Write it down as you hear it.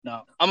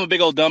No, I'm a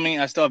big old dummy.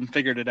 I still haven't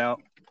figured it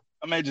out.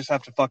 I may just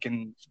have to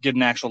fucking get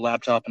an actual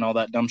laptop and all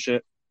that dumb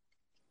shit.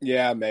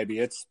 Yeah, maybe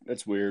it's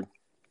weird.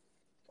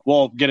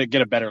 Well, get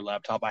a better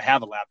laptop. I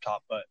have a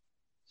laptop, but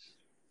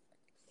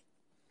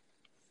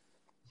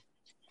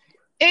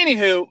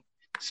anywho,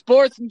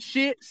 sports and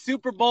shit.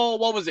 Super Bowl.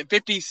 What was it?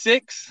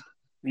 56.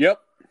 Yep.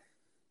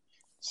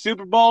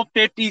 Super Bowl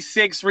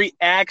 56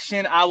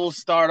 reaction. I will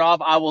start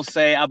off. I will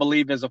say, I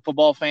believe as a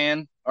football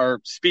fan,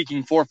 or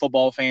speaking for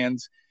football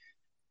fans,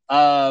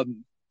 of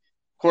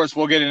course,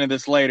 we'll get into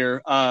this later.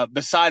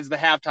 Besides the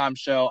halftime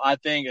show, I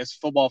think as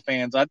football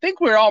fans, I think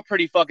we're all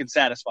pretty fucking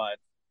satisfied.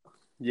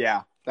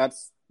 Yeah,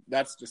 that's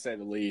to say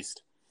the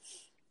least.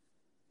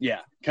 Yeah,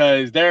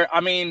 because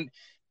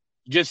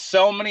just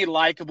so many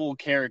likable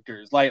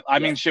characters. Like, I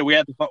mean, shit, we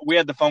had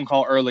the phone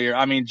call earlier.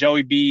 I mean,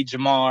 Joey B,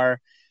 Jamar,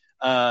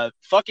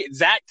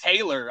 Zach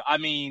Taylor. I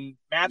mean,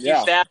 Matthew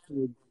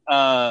Stafford,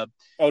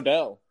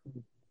 Odell.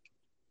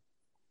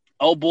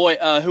 Oh boy,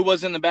 who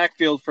was in the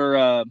backfield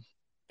for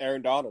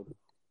Aaron Donald?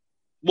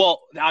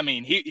 Well, I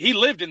mean, he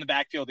lived in the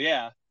backfield,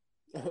 yeah.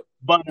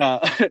 But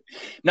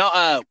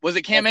no, was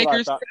it Cam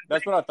Akers?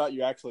 That's what I thought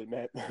you actually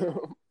meant.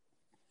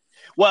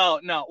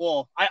 Well, no.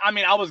 Well, I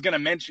mean, I was gonna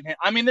mention him.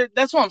 I mean,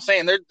 that's what I'm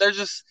saying. They're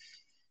just.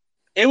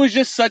 It was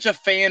just such a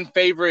fan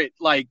favorite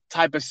like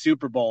type of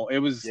Super Bowl. It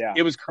was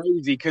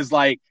crazy because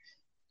Bethany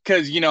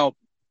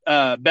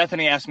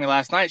asked me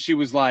last night. She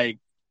was like,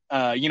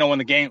 when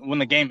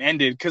the game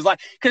ended,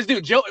 because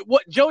dude,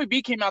 Joey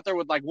B came out there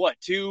with like what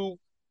 2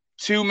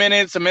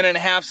 minutes, a minute and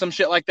a half, some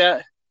shit like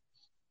that.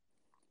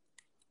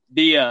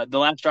 The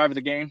last drive of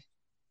the game.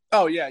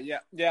 Oh yeah, it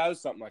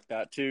was something like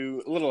that.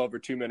 A little over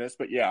 2 minutes,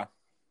 but yeah.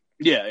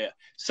 Yeah.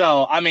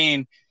 So I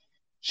mean,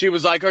 she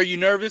was like, "Are you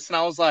nervous?" And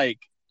I was like,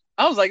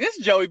 "This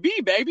is Joey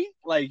B, baby.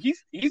 Like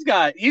he's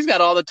got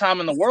all the time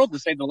in the world, to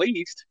say the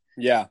least."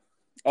 Yeah.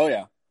 Oh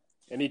yeah.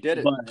 And he did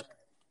it.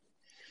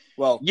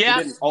 He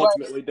didn't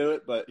ultimately do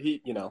it, but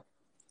he,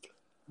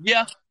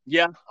 Yeah.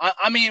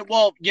 I mean,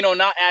 well,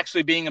 not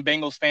actually being a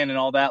Bengals fan and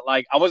all that,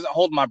 like I wasn't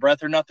holding my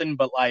breath or nothing,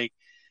 but like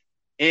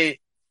it,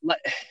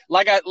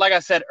 like I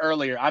said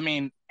earlier, I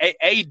mean,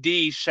 AD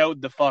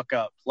showed the fuck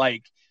up.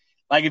 Like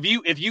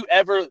if you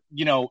ever,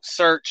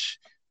 search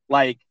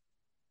like,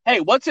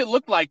 hey, what's it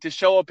look like to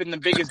show up in the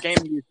biggest game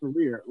of your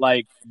career?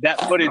 Like that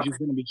footage is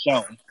going to be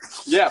shown.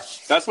 Yeah,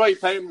 that's why you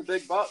pay him the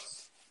big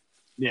bucks.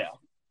 Yeah.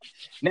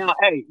 Now,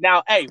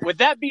 hey. With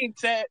that being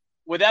said,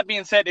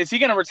 is he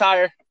going to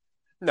retire?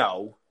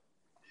 No.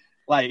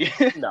 Like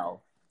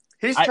no.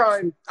 He's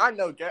trying. I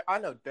know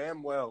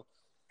damn well.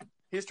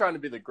 He's trying to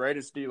be the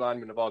greatest D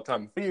lineman of all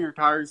time. If he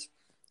retires,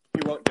 he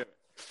won't do it.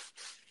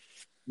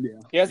 Yeah.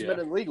 He hasn't been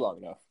in the league long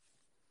enough.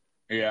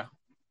 Yeah.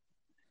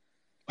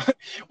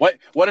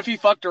 What if he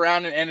fucked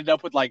around and ended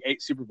up with like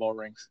 8 Super Bowl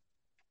rings?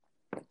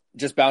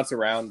 Just bounce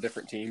around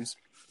different teams.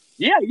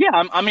 Yeah.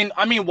 I mean,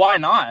 why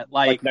not?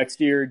 Like next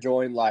year,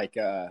 join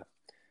the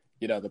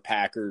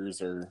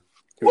Packers or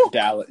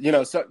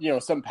Dallas.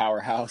 Some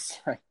powerhouse.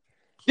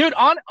 Dude,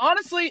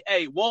 honestly,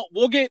 hey,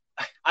 we'll get.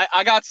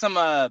 I got some.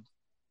 I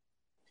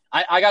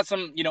got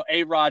some,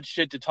 A-Rod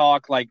shit to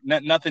talk. Like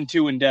nothing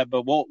too in depth,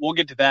 but we'll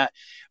get to that.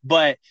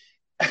 But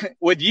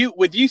with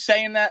you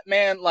saying that,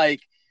 man,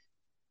 like.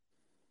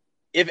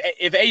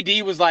 If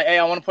AD was like, hey,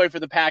 I want to play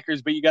for the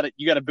Packers, but you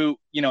gotta boot,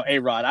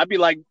 A-Rod, I'd be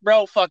like,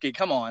 bro, fuck it,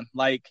 come on,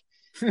 like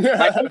me,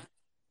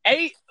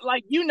 I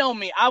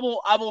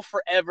will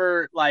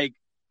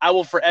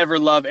forever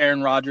love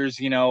Aaron Rodgers,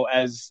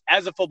 as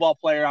a football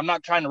player. I'm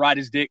not trying to ride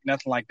his dick,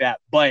 nothing like that,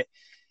 but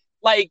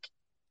like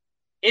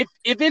if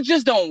it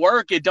just don't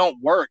work, it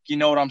don't work. You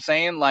know what I'm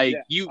saying? Like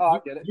I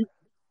get it.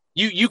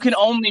 You can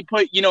only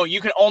put, you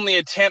can only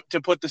attempt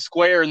to put the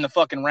square in the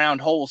fucking round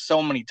hole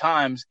so many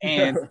times,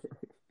 and.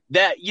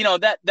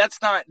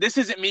 That's not, this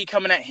isn't me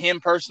coming at him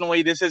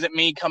personally. This isn't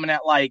me coming at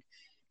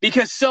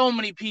because so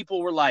many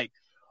people were like,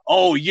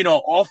 oh,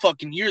 all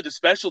fucking year the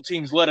special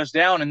teams let us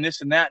down and this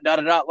and that,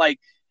 da-da-da. Like,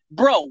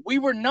 bro, we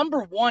were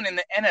number 1 in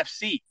the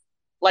NFC.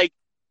 Like,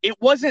 it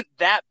wasn't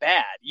that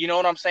bad. You know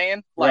what I'm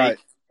saying? Like,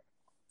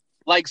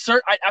 right. I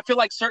feel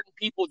like certain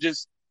people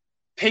just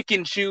pick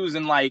and choose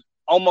and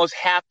almost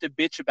have to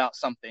bitch about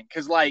something.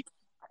 Cause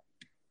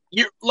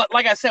you're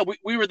like I said,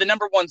 we were the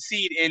number 1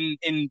 seed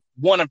in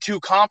one of 2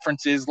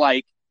 conferences,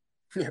 but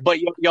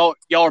y'all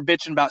are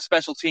bitching about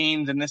special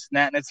teams and this and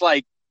that, and it's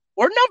like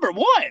we're number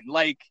 1,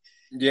 like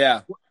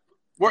we're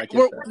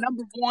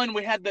number 1.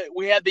 We had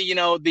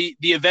the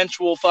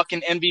eventual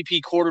fucking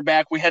MVP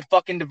quarterback. We had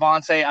fucking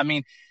Devontae. I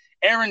mean,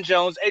 Aaron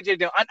Jones, AJ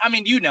Dillon. I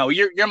mean,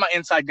 you're my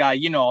inside guy.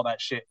 You know all that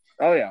shit.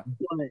 Oh yeah.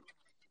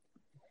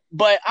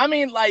 But I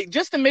mean,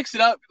 just to mix it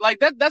up,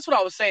 that's what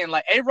I was saying.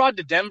 Like A-Rod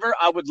to Denver,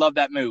 I would love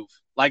that move.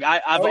 Like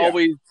I've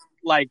always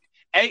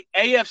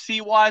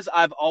AFC wise,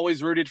 I've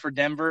always rooted for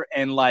Denver,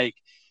 and I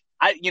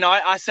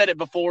said it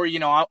before.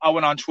 I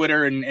went on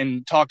Twitter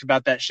and talked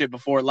about that shit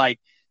before. Like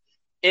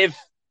if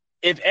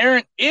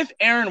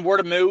Aaron were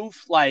to move,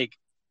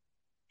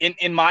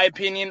 in my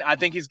opinion, I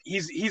think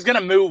he's gonna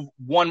move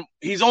one.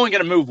 He's only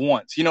gonna move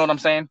once. You know what I'm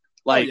saying?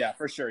 Like, oh yeah,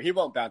 for sure. He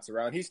won't bounce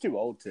around. He's too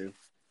old to.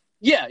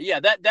 yeah.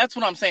 That's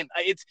what I'm saying.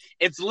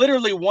 It's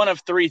literally one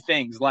of three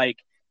things. Like,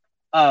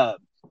 one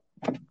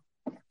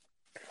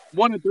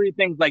of three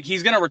things. Like,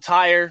 he's gonna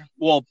retire.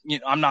 Well,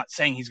 I'm not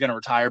saying he's gonna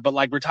retire, but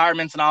like,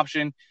 retirement's an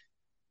option.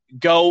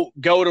 Go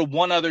to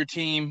one other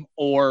team,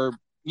 or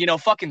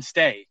fucking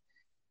stay.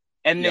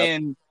 And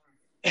then,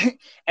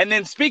 and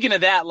then speaking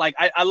of that, like,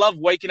 I love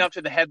waking up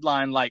to the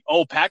headline like,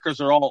 oh,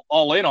 Packers are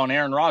all in on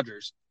Aaron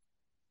Rodgers.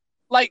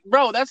 Like,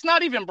 bro, that's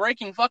not even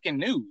breaking fucking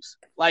news.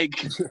 Like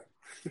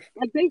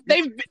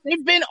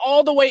they've been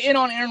all the way in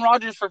on Aaron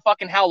Rodgers for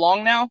fucking how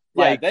long now?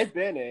 Like, yeah, they've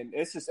been in.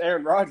 It's just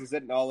Aaron Rodgers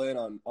isn't all in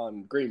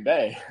on Green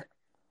Bay.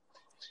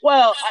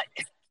 Well,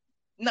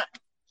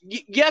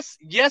 yes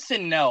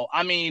and no.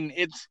 I mean,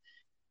 it's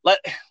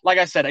like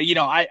I said,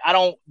 I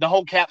don't, the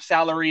whole cap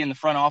salary and the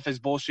front office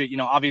bullshit.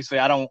 Obviously,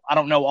 I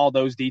don't know all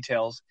those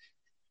details,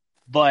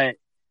 but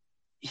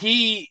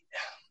I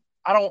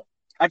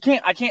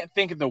can't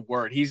think of the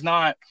word. He's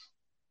not.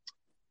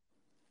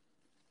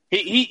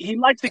 He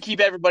likes to keep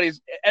everybody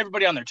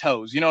on their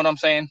toes. You know what I'm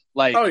saying?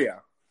 Like, oh yeah,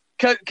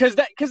 because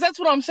that's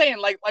what I'm saying.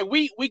 Like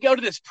we go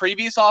to this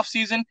previous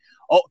offseason.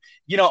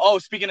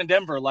 Speaking of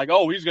Denver, like,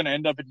 oh, he's going to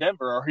end up in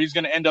Denver or he's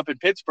going to end up in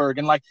Pittsburgh,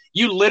 and like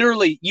you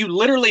literally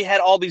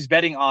had all these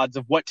betting odds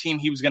of what team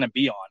he was going to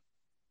be on,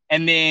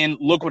 and then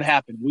look what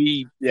happened.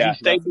 He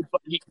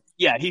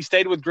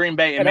stayed with Green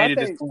Bay and made it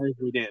as far as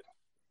we did.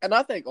 And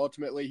I think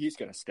ultimately he's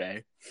going to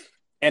stay.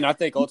 And I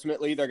think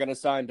ultimately they're going to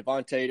sign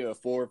Devontae to a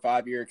 4 or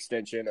 5 year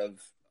extension of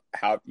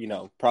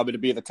probably to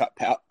be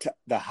the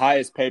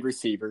highest paid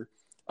receiver.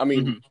 I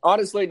mean,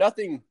 honestly,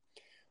 nothing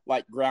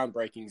like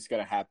groundbreaking is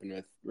going to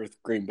happen with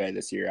Green Bay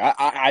this year.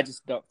 I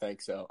just don't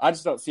think so. I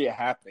just don't see it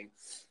happening.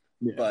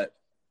 Yeah. But,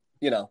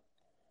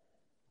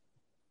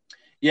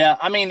 Yeah,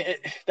 I mean,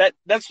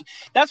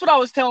 that's what I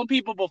was telling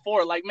people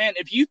before. Like, man,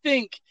 if you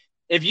think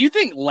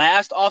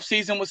last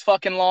offseason was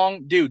fucking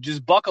long, dude,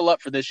 just buckle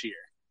up for this year.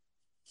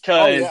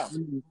 Because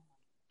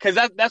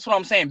that's what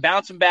I'm saying.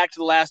 Bouncing back to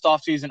the last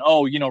offseason,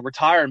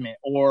 retirement,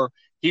 or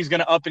he's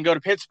going to up and go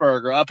to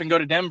Pittsburgh or up and go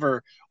to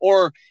Denver,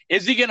 or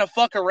is he going to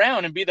fuck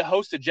around and be the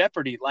host of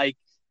Jeopardy? Like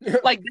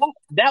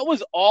that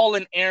was all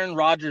in Aaron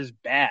Rodgers'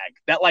 bag.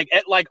 That like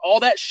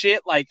all that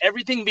shit, like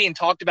everything being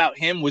talked about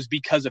him was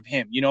because of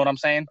him. You know what I'm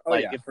saying? Oh,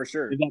 like, yeah, for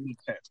sure. If that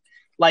makes sense.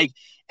 Like,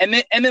 and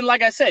then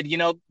like I said,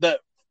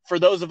 for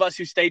those of us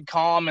who stayed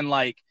calm and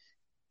like,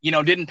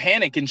 didn't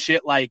panic and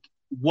shit, like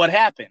what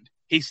happened?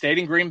 He stayed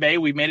in Green Bay.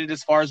 We made it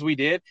as far as we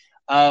did.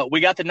 We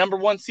got the number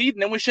 1 seed,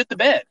 and then we shit the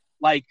bed.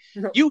 Like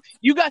you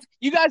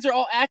guys are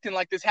all acting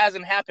like this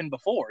hasn't happened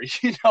before.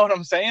 You know what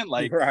I'm saying?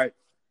 Like, right.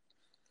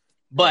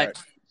 But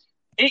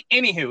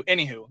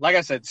anywho, like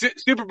I said,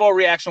 Super Bowl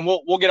reaction.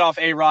 We'll get off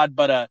A-Rod,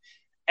 but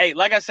hey,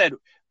 like I said,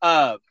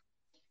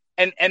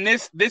 and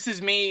this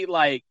is me.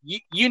 Like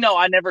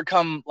I never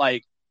come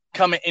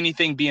at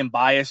anything being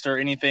biased or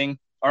anything,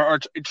 or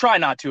try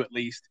not to at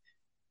least.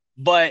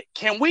 But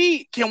can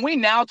we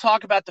now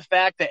talk about the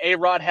fact that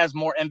A-Rod has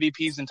more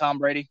MVPs than Tom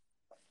Brady?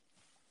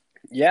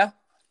 Yeah.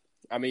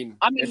 I mean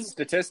it's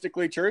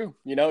statistically true.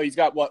 He's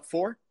got what,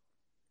 4?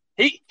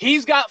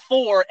 He's got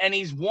 4, and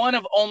he's one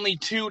of only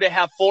 2 to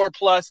have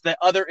 4+. The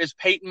other is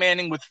Peyton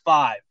Manning with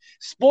 5.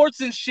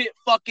 Sports and shit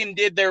fucking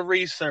did their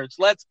research.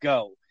 Let's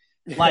go.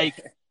 Like,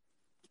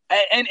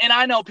 and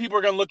I know people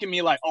are going to look at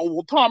me like, oh,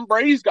 well, Tom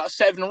Brady's got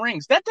 7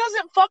 rings. That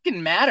doesn't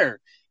fucking matter.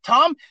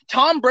 Tom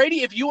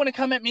Brady, if you want to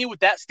come at me with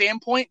that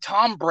standpoint,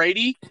 Tom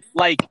Brady,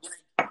 like,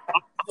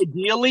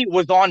 ideally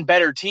was on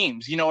better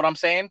teams. You know what I'm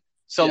saying?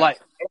 So, yeah. Like,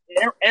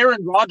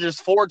 Aaron Rodgers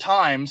 4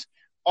 times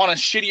on a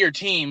shittier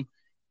team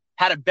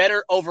had a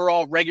better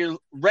overall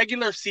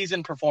regular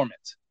season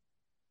performance.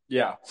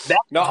 Yeah.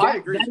 I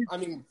agree. I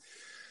mean,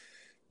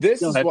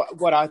 this is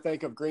what I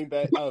think of Green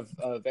Bay, of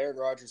Aaron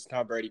Rodgers and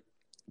Tom Brady.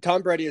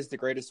 Tom Brady is the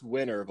greatest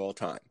winner of all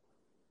time.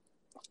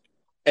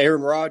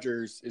 Aaron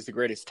Rodgers is the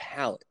greatest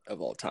talent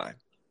of all time.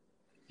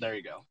 There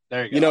you go.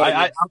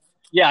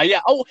 Yeah.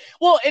 Oh,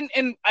 well,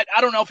 and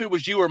I don't know if it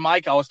was you or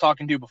Mike I was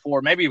talking to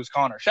before. Maybe it was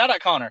Connor. Shout out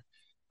Connor.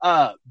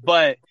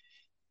 But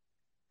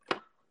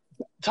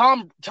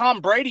Tom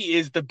Brady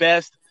is the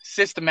best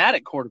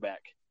systematic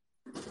quarterback.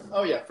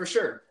 Oh yeah, for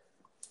sure.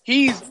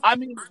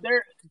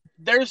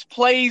 There's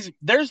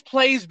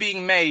plays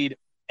being made,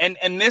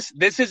 and this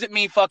isn't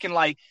me fucking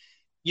like,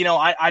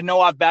 I know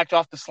I've backed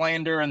off the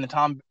slander and the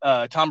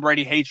Tom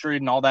Brady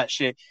hatred and all that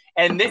shit.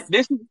 And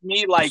this is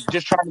me like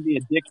just trying to be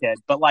a dickhead,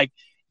 but like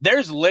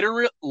there's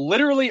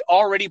literally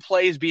already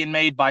plays being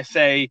made by,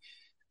 say,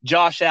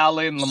 Josh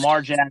Allen,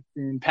 Lamar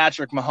Jackson,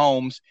 Patrick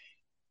Mahomes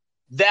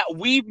that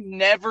we've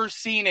never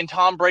seen in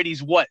Tom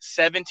Brady's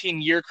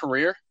 17-year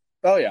career.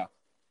 Oh yeah.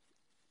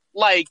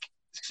 Like,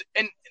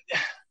 and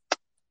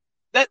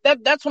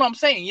that's what I'm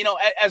saying.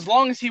 As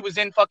long as he was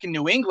in fucking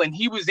New England,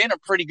 he was in a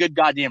pretty good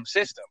goddamn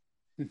system.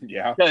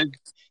 Yeah.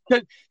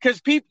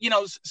 Because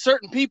people,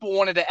 certain people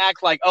wanted to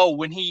act like, oh,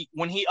 when he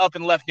up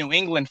and left New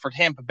England for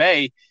Tampa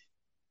Bay,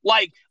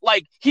 like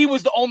he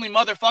was the only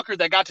motherfucker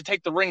that got to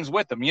take the rings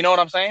with him. You know what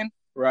I'm saying?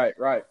 Right.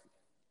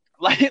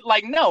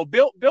 like no,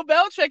 Bill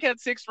Belichick had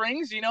 6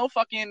 rings. You know,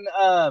 fucking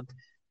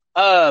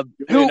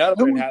Julian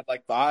Edelman had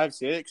like 5,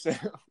 6.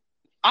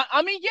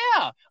 I mean,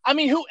 yeah. I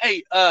mean, who?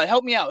 Hey,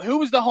 help me out. Who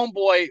was the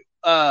homeboy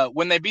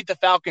when they beat the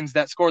Falcons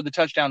that scored the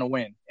touchdown to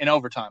win in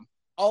overtime?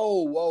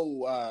 Oh,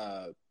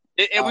 whoa.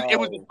 It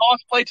was a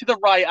toss play to the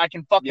right. I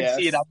can fucking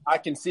see it. I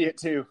can see it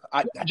too.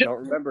 I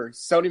don't remember.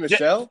 Sony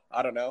Michel?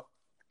 I don't know.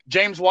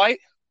 James White?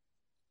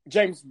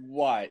 James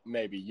White,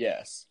 maybe,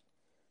 yes.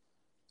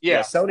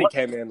 Yeah. Sony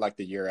came in like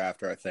the year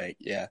after, I think.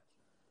 Yeah.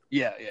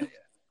 Yeah.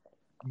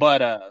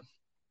 But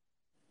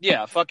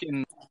yeah,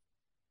 fucking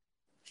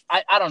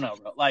I don't know,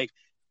 bro.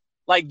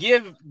 Like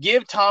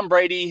give Tom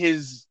Brady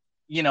his,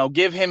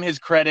 give him his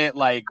credit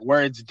like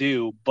where it's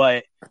due,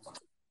 but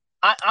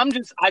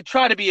I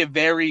try to be a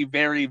very,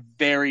 very,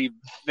 very,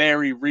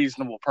 very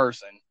reasonable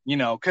person,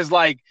 because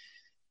like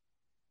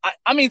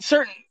I mean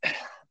certain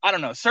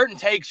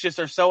takes just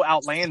are so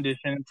outlandish,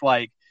 and it's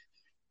like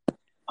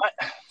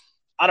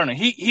I don't know.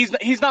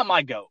 He's not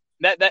my GOAT.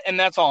 And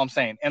that's all I'm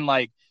saying. And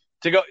like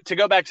to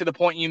go back to the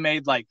point you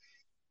made, like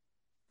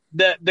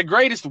the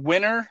greatest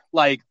winner,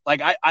 like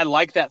I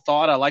like that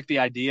thought. I like the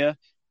idea.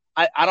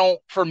 I don't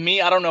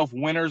know if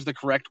winner is the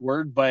correct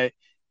word, but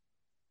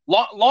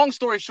long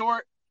story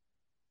short,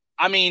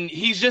 I mean,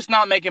 he's just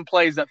not making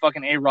plays that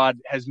fucking A-Rod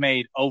has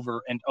made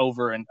over and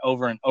over and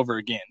over and over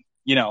again,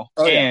 Oh,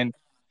 yeah.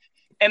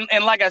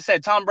 And like I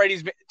said, Tom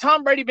Brady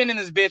been in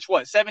this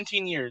bitch,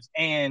 17 years,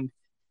 and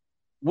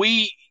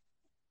we're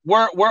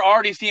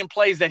already seeing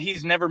plays that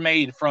he's never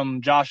made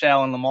from Josh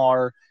Allen,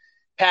 Lamar,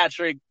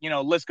 Patrick,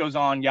 list goes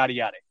on, yada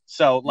yada.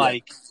 So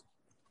like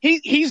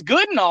he's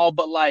good and all,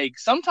 but like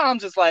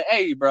sometimes it's like,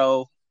 hey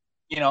bro,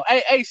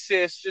 hey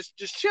sis, just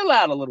chill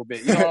out a little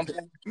bit. You know what I'm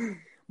saying?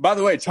 By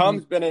the way,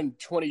 Tom's been in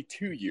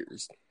 22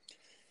 years.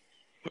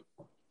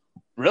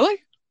 Really?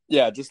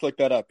 Yeah, just look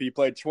that up. He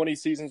played 20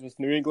 seasons with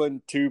New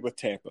England, 2 with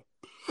Tampa.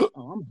 Oh,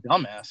 I'm a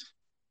dumbass.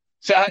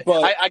 So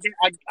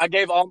I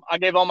gave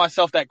all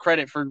myself that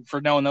credit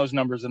for knowing those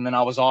numbers, and then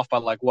I was off by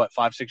like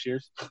 5-6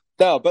 years.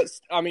 No, but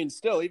I mean,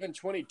 still, even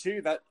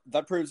 22,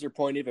 that proves your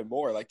point even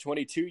more. Like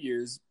 22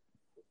 years,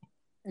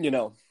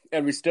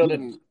 and we still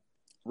didn't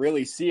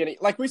really see any.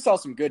 Like we saw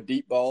some good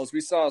deep balls.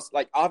 We saw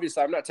like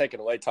obviously, I'm not taking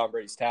away Tom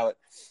Brady's talent.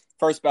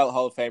 First ballot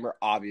Hall of Famer,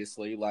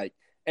 obviously. Like,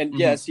 and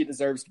yes, he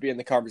deserves to be in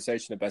the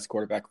conversation of best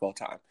quarterback of all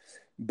time,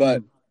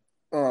 but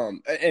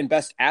and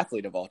best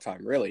athlete of all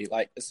time. Really,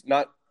 like it's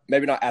not.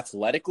 Maybe not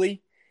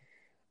athletically,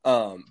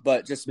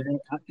 but just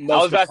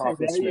most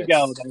accomplishments.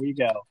 There you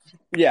go.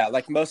 Yeah,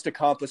 like most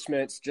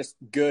accomplishments, just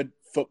good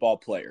football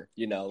player.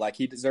 Like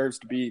he deserves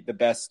to be the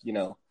best.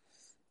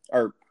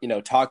 Or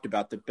talked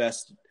about the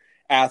best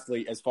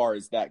athlete as far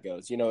as that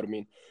goes. You know what I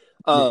mean?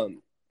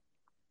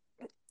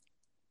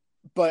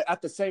 But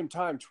at the same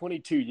time,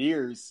 22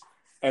 years,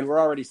 and we're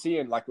already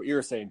seeing like what you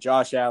were saying,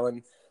 Josh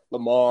Allen,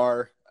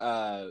 Lamar.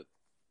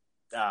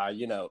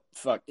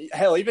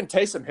 Hell, even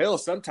Taysom Hill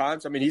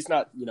sometimes. I mean, he's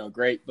not,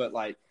 great, but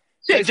like,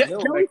 Taysom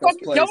Hill make those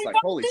plays like,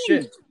 holy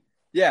shit.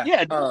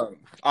 Yeah.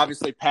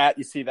 Obviously, Pat,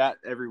 you see that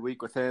every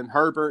week with him.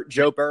 Herbert,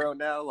 Joe Burrow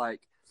now,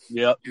 like.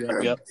 Yep.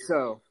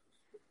 So,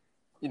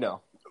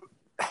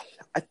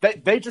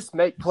 they just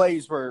make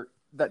plays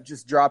that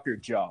just drop your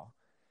jaw.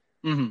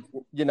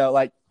 Mm-hmm.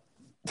 Like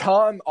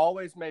Tom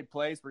always made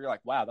plays where you're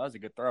like, wow, that was a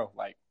good throw.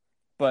 Like,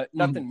 but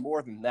nothing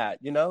more than that,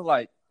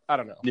 like, I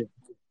don't know. Yeah.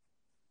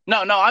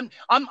 No,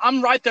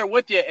 I'm right there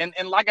with you,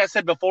 and like I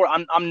said before,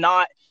 I'm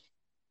not.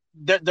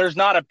 There's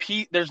not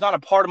a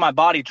part of my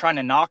body trying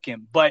to knock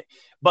him, but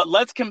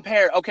let's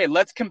compare. Okay,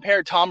 let's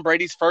compare Tom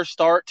Brady's first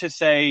start to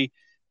say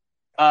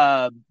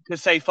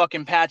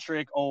fucking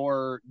Patrick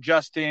or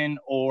Justin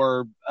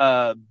or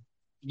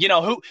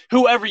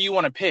whoever you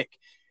want to pick.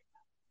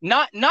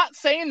 Not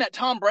saying that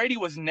Tom Brady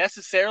was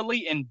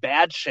necessarily in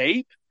bad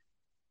shape.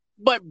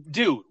 But,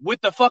 dude, with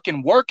the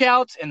fucking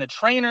workouts and the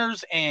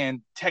trainers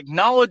and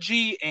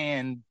technology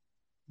and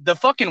the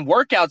fucking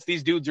workouts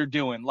these dudes are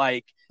doing,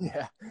 like,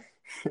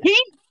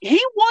 he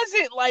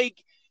wasn't, like,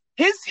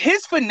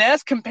 his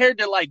finesse compared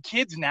to, like,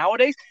 kids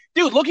nowadays.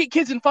 Dude, look at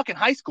kids in fucking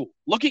high school.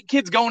 Look at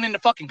kids going into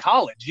fucking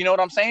college. You know what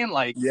I'm saying?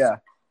 Like, yeah.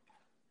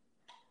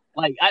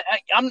 Like,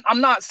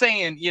 I'm not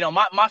saying,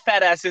 my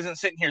fat ass isn't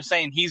sitting here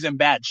saying he's in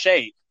bad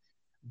shape,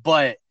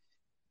 but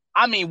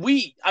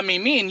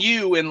me and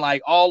you and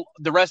like all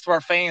the rest of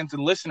our fans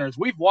and listeners,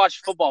 we've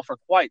watched football for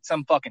quite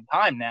some fucking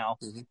time now.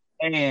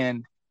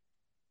 And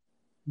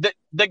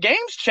the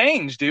game's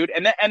changed, dude.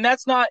 And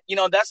that's not,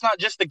 that's not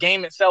just the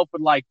game itself,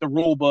 but like the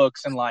rule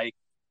books and like,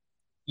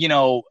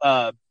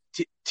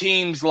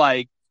 teams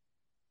like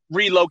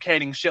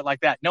relocating shit like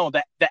that. No,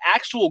 the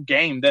actual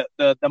game,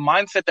 the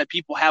mindset that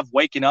people have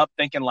waking up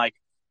thinking like,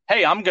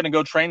 hey, I'm going to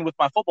go train with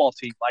my football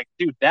team. Like,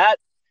 dude, that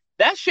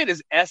shit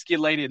has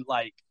escalated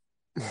like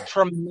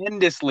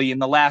tremendously in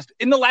the last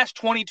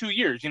 22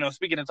 years,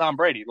 speaking of Tom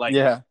Brady, like,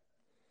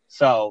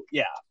 so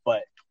yeah,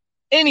 but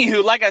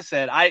anywho, like I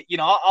said,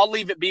 I'll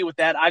leave it be with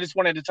that. I just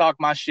wanted to talk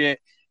my shit.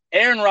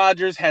 Aaron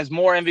Rodgers has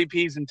more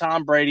MVPs than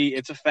Tom Brady.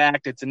 It's a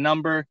fact. It's a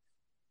number.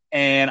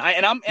 and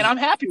I'm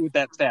happy with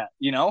that stat.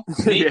 Yeah.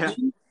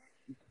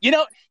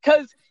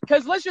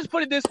 Because let's just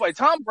put it this way: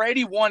 Tom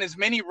Brady won just as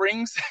many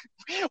rings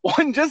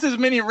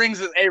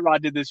as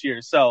A-Rod did this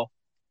year. So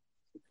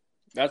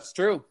that's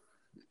true.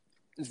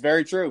 It's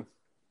very true.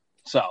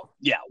 So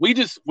yeah, we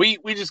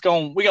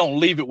gonna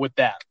leave it with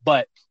that.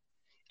 But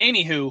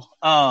anywho,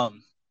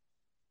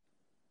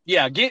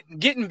 yeah,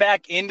 getting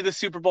back into the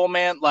Super Bowl,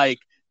 man. Like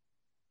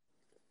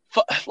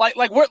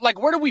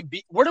where do we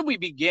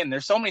begin?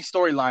 There's so many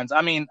storylines.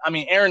 I mean,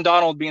 Aaron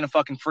Donald being a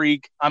fucking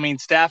freak. I mean,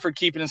 Stafford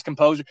keeping his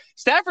composure.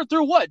 Stafford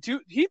threw what? Two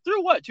or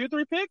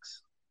three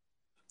picks?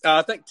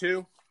 I think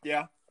 2.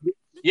 Yeah.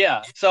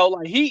 Yeah. So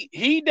like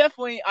he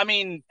definitely. I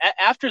mean,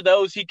 after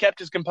those, he kept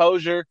his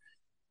composure.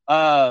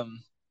 I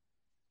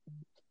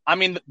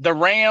mean, the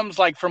Rams,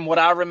 like from what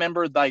I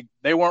remember, like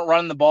they weren't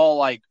running the ball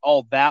like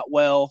all that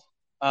well.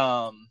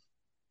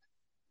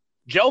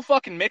 Joe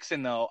fucking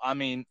Mixon, though. I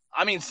mean,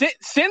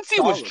 since he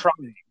was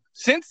trying,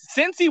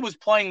 since he was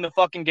playing the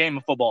fucking game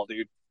of football,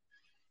 dude.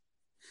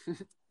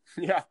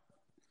 Yeah.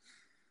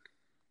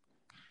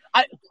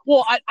 I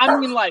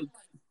mean, like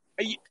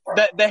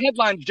the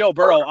headline's Joe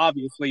Burrow,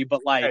 obviously,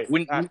 but like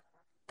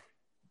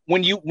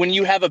when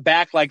you have a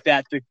back like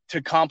that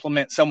to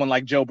compliment someone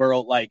like Joe Burrow,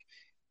 like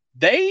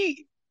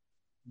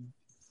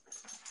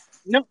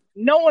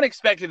no one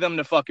expected them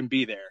to fucking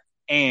be there,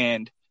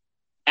 and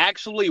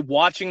actually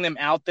watching them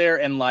out there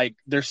and like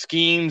their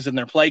schemes and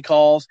their play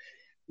calls,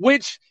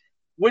 which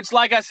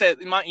like I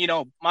said,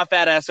 my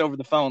fat ass over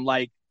the phone,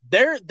 like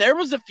there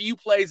was a few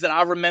plays that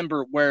I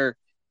remember where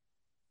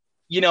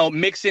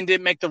Mixon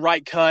didn't make the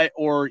right cut,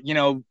 or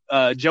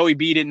Joey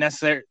B didn't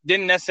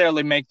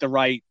necessarily make the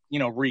right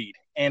read,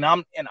 and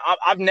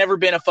I've never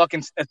been a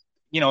fucking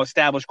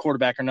established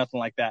quarterback or nothing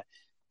like that,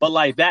 but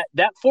like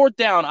that fourth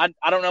down, I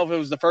don't know if it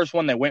was the first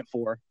one they went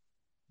for,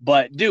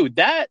 but dude,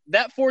 that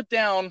fourth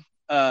down,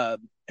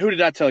 who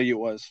did I tell you it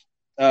was?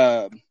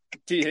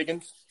 T.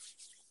 Higgins.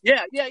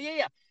 Yeah.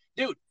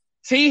 Dude,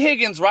 T.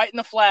 Higgins right in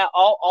the flat.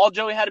 All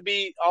Joey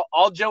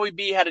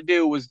B had to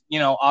do was,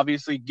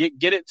 obviously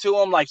get it to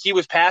him. Like he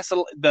was past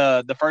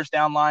the first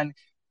down line,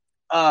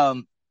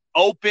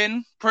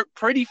 open,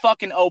 pretty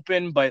fucking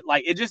open, but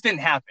like it just didn't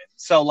happen.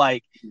 So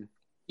like,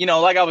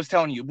 like I was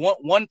telling you,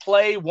 one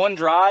play, one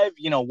drive,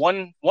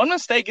 one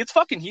mistake, it's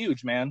fucking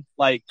huge, man.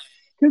 Like,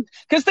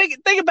 because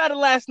think about it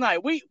last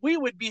night. We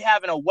would be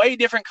having a way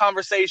different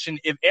conversation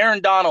if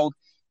Aaron Donald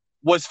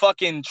was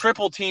fucking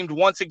triple teamed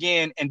once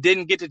again and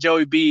didn't get to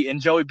Joey B, and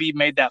Joey B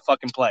made that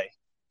fucking play.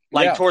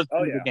 Like towards the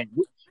end of the game.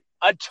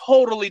 A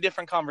totally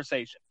different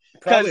conversation.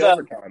 Probably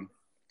overtime.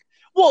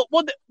 Well,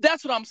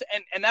 that's what I'm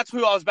saying, and that's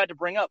who I was about to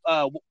bring up.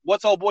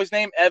 What's old boy's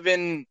name?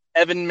 Evan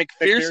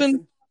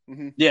McPherson?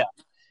 Mm-hmm. Yeah.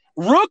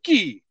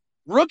 Rookie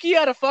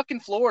out of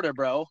fucking Florida,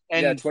 bro.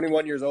 And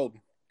 21 years old.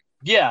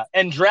 Yeah,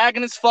 and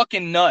dragging his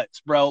fucking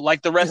nuts, bro,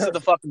 like the rest of the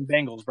fucking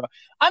Bengals, bro.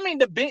 I mean,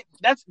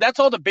 that's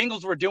all the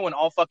Bengals were doing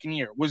all fucking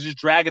year, was just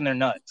dragging their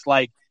nuts.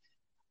 Like,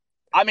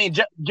 I mean,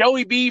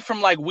 Joey B,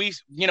 from like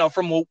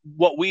from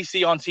what we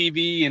see on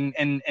TV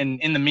and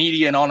in the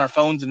media and on our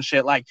phones and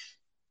shit, like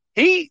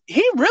he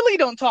really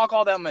don't talk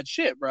all that much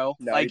shit, bro.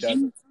 No, like he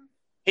doesn't.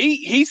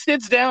 He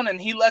sits down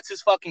and he lets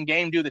his fucking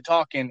game do the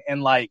talking,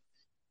 and like.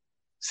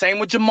 Same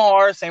with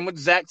Jamar, same with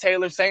Zach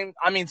Taylor, same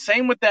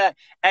with that.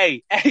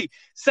 Hey,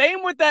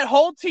 same with that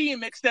whole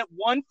team except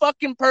one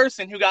fucking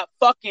person who got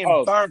fucking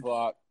burned.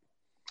 Fuck.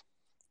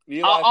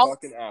 Eli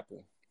fucking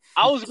Apple.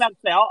 I was about to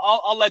say,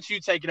 I'll let you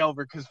take it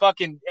over, because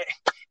fucking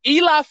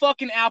Eli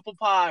fucking Apple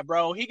Pie,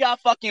 bro. He got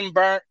fucking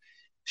burnt.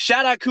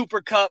 Shout out Cooper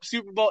Kupp,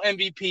 Super Bowl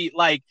MVP.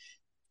 Like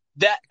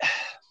that.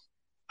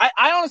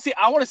 I honestly,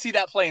 I want to see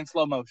that play in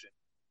slow motion.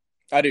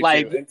 I do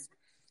too.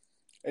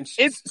 And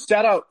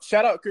shout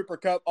out Cooper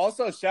Kupp.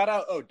 Also, shout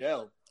out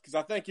Odell, because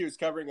I think he was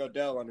covering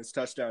Odell on his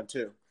touchdown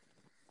too.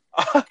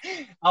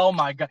 Oh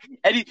my god!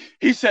 And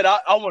he said,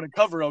 "I want to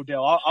cover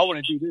Odell. I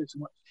want to do this."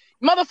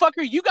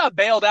 Motherfucker, you got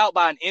bailed out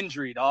by an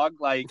injury,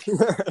 dog. Like,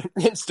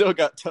 and still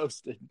got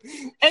toasted.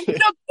 And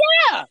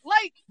yeah,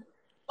 like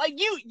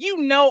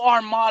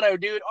our motto,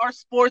 dude. Our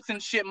sports and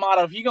shit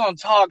motto. If you gonna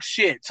talk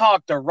shit,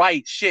 talk the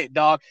right shit,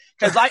 dog.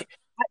 Because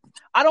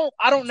I don't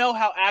know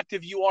how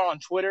active you are on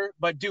Twitter,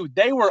 but dude,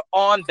 they were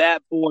on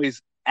that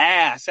boy's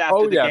ass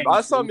after the game.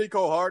 I saw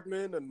Mecole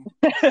Hardman and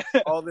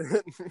all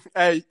the.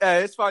 Hey,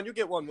 it's fine. You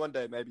get one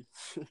day, maybe.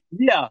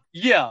 Yeah.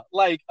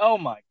 Like, oh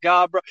my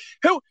god, bro.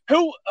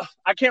 Who?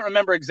 I can't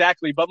remember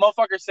exactly, but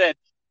motherfucker said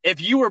if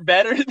you were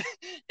better than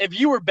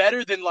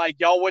like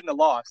y'all wouldn't have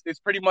lost. It's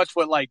pretty much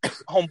what like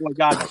homeboy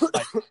got.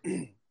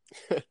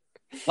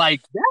 Like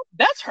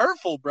that's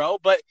hurtful, bro.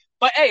 But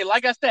hey,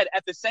 like I said,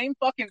 at the same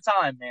fucking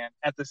time, man,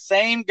 at the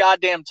same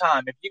goddamn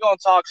time, if you're gonna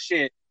talk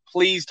shit,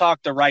 please talk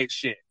the right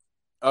shit.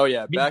 Oh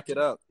yeah, back it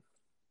up.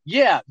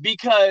 Yeah,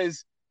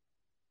 because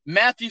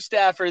Matthew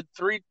Stafford,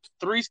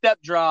 three-step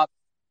drop.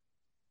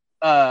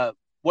 What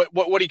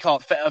do you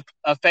call it?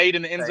 A fade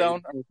in the end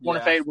zone, or corner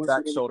fade,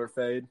 back shoulder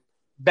fade.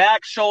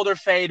 Back shoulder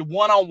fade,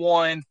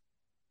 1-on-1.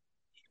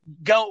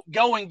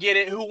 Go and get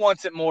it. Who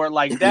wants it more?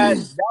 Like that.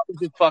 That was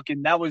just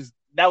fucking. That was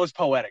that was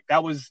poetic.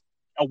 That was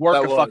a work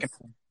That of was fucking.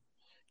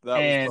 that was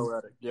And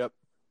poetic. Yep.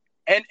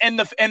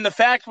 the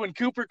fact when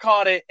Cooper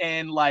caught it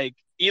and like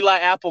Eli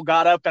Apple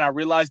got up and I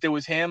realized it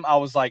was him, I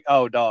was like,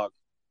 oh dog,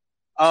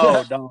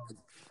 oh dog,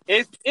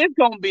 it's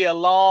gonna be a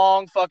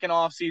long fucking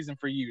off season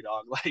for you,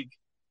 dog. Like,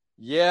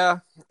 Yeah,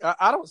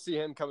 I don't see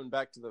him coming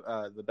back to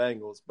the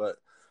Bengals, but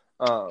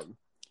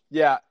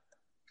yeah,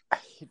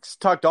 he's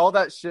talked all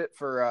that shit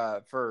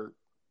for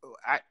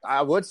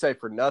I would say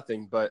for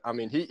nothing, but I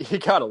mean he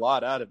got a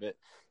lot out of it.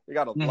 He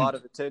got a lot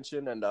of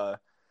attention and a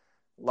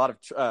lot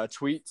of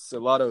tweets, a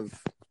lot of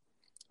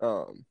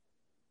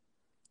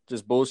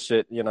just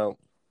bullshit,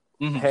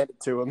 handed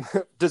to him,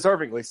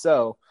 deservingly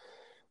so.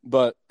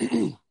 But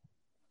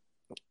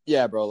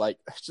yeah, bro, like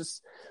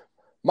just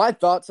my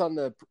thoughts on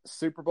the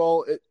Super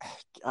Bowl.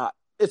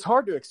 It's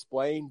hard to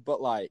explain,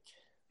 but like,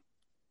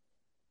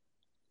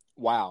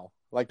 wow,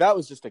 like that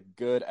was just a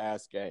good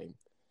ass game.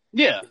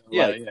 yeah.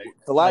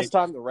 The last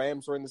time the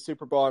Rams were in the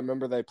Super Bowl, I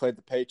remember they played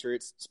the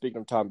Patriots.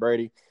 Speaking of Tom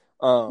Brady,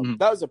 that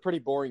was a pretty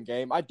boring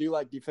game. I do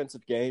like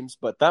defensive games,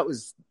 but that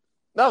was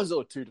a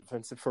little too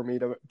defensive for me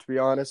to be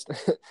honest.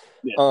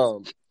 Yeah.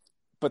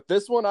 But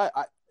this one,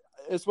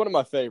 it's one of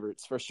my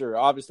favorites for sure.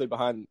 Obviously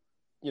behind,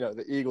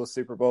 the Eagles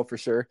Super Bowl for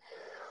sure.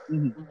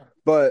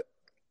 But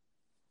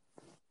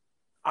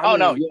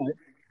no,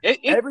 yeah,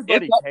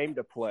 everybody came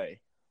to play.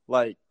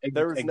 Like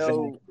there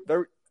was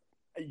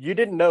you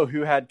didn't know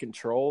who had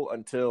control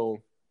until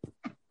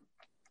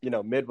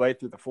midway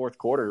through the fourth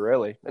quarter,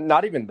 really, and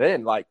not even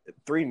then. Like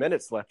 3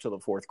 minutes left till the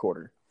fourth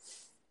quarter.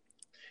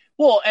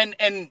 Well,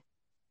 and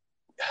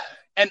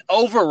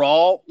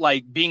overall,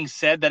 like being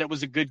said that it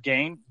was a good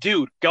game,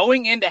 dude.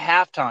 Going into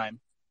halftime,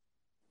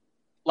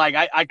 like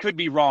I could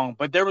be wrong,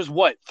 but there was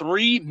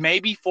 3,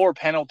 maybe 4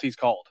 penalties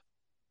called.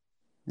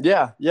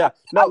 Yeah.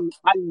 No,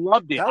 I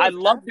loved it. I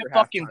loved to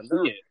fucking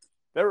see it.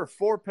 There were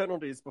 4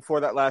 penalties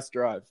before that last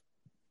drive.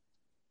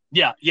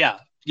 Yeah.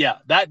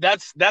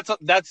 That's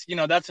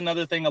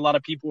another thing a lot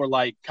of people are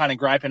like kind of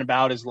griping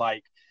about is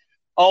like,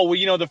 oh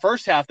well, the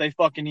first half they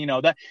fucking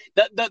that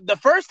the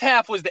first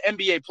half was the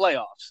NBA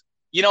playoffs.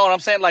 You know what I'm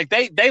saying? Like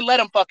they let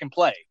them fucking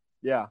play.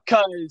 Yeah.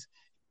 Because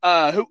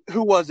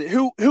who was it?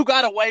 Who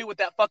got away with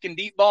that fucking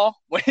deep ball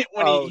when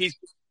he's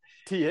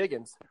T.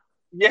 Higgins.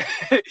 Yeah,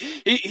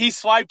 he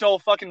swiped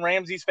old fucking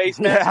Ramsey's face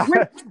mask.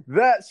 Yeah,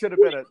 that should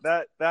have been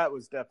that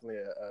was definitely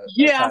a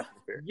yeah.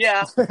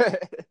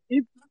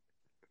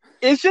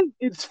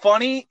 It's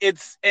funny.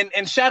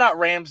 And shout out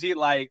Ramsey.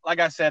 Like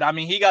I said, I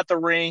mean he got the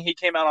ring. He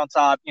came out on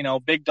top.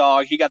 Big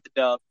dog. He got the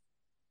dub.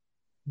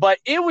 But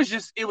it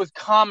was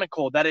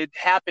comical that it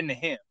happened to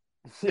him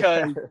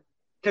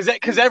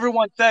because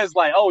everyone says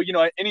like, oh,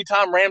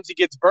 anytime Ramsey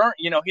gets burnt,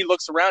 he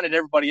looks around at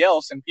everybody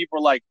else and people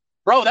are like,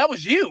 bro, that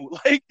was you.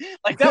 Like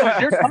that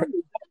was your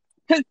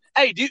time.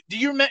 Hey, do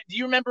you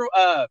remember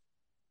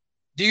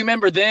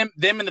them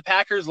and the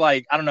Packers?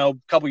 Like, I don't know, a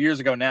couple years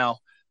ago now.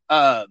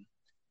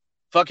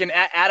 Fucking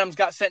Adams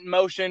got sent in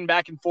motion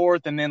back and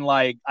forth, and then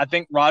like I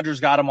think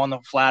Rodgers got him on the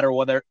flat or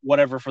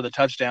whatever for the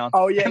touchdown.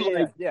 Oh yeah,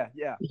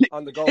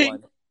 on the goal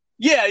line.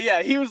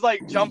 Yeah. He was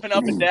like jumping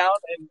up and down,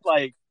 and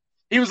like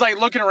he was like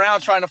looking around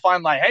trying to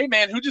find like, hey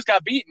man, who just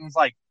got beaten? It's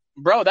like,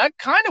 bro, that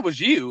kind of was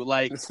you.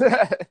 Like,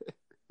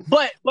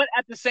 but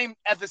at the same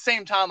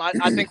time,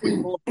 I think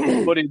we pulled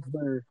footage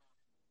where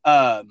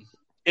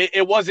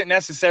it wasn't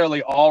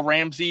necessarily all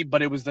Ramsey,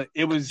 but it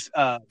was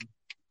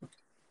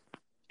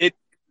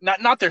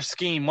not their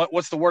scheme.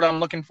 What's the word I'm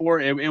looking for?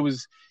 It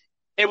was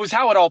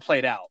how it all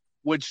played out,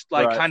 which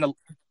like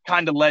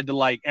kind of led to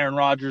like Aaron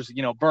Rodgers,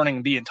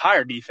 burning the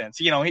entire defense.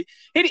 He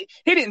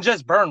didn't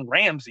just burn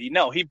Ramsey.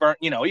 No, he burned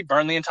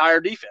the entire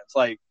defense.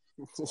 Like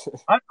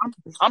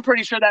I'm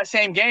pretty sure that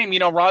same game,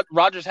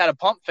 Rodgers had a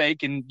pump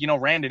fake and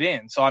ran it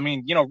in. So I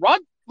mean,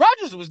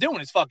 Rodgers was doing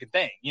his fucking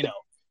thing,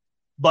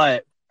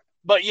 But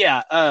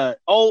yeah,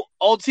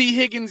 old T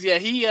Higgins, yeah,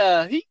 he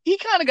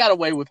kind of got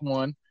away with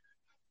one.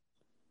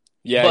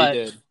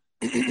 Yeah,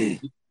 he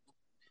did.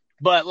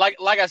 But like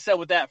I said,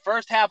 with that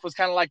first half was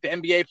kind of like the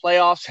NBA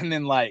playoffs, and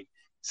then like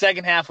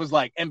second half was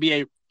like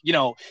NBA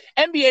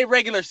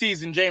regular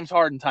season James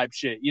Harden type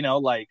shit,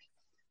 like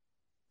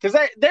because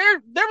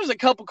there was a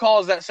couple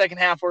calls that second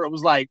half where it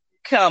was like,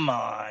 come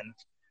on.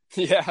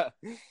 Yeah.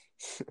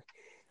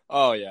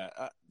 Oh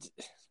yeah.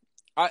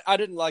 I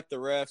didn't like the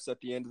refs at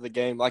the end of the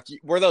game. Like,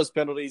 were those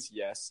penalties?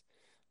 Yes.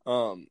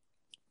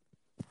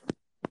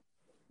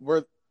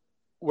 Were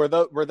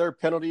there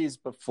penalties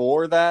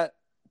before that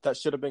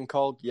should have been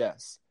called?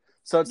 Yes.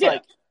 So it's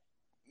like,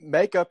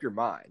 make up your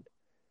mind.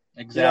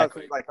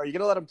 Exactly. Like, are you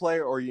going to let him play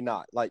or are you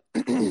not? Like,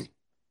 if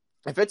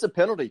it's a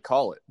penalty,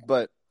 call it,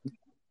 but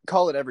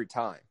call it every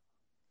time.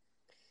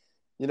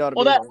 You know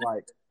what I mean?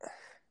 Like,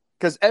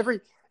 because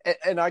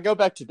and I go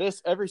back to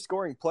this, every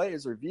scoring play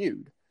is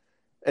reviewed.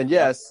 And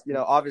yes,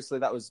 obviously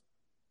that was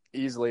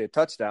easily a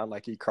touchdown.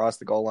 Like, he crossed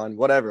the goal line,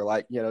 whatever.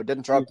 Like,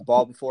 didn't drop the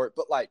ball before it,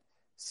 but like,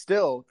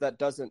 still, that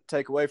doesn't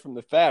take away from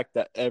the fact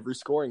that every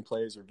scoring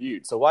play is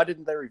reviewed. So why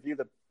didn't they review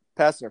the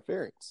pass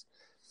interference?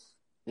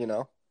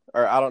 Or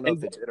I don't know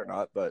if they did or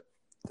not, but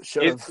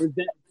Should Is, have. is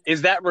that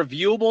is that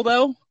reviewable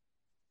though?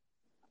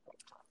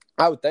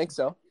 I would think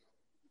so.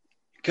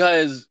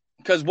 Because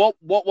what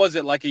was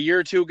it like a year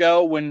or two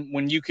ago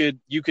when you could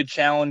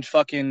challenge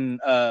fucking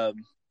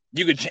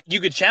you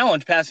could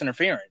challenge pass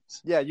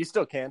interference. Yeah, you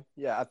still can.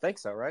 Yeah, I think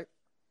so, right?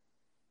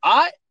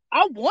 I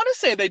want to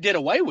say they did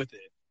away with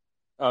it.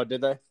 Oh,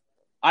 did they?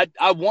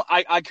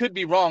 I could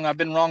be wrong. I've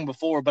been wrong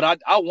before,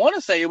 but I want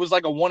to say it was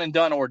like a one and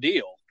done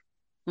ordeal.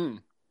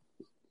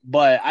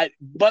 But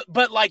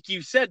like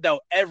you said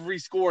though, every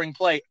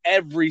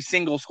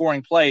single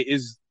scoring play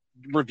is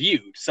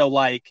reviewed. So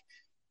like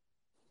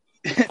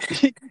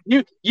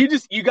you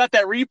got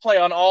that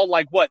replay on all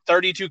like what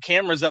 32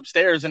 cameras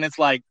upstairs, and it's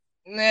like,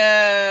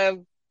 nah,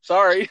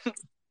 sorry.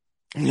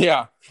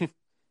 Yeah,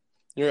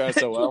 you're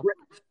SOL.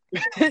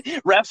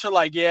 Refs are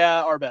like,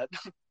 yeah, our bad.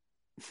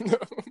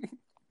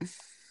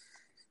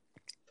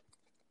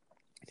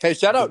 Hey,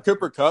 shout out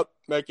Cooper Kupp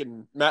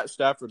making Matt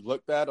Stafford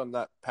look bad on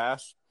that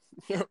pass.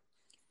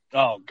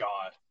 Oh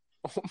God.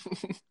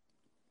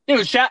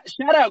 Dude, shout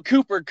out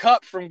Cooper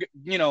Kupp from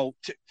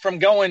from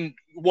going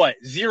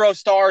 0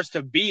 stars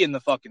to being the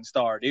fucking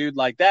star, dude.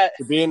 Like that.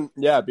 Being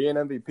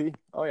MVP.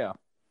 Oh yeah.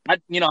 I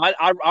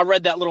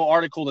read that little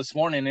article this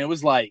morning, and it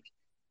was like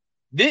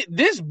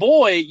this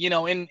boy, as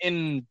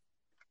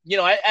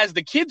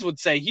the kids would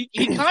say, he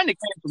kind of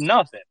came from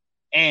nothing,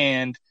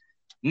 and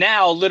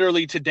now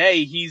literally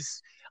today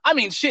he's. I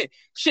mean, shit.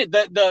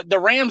 The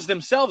Rams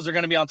themselves are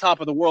going to be on top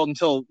of the world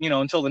until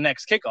the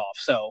next kickoff.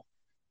 So.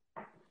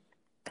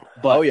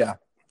 But, oh yeah,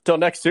 till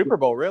next Super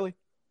Bowl, really?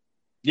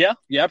 Yeah,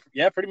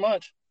 pretty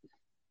much.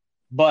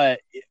 But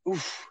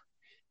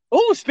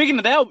speaking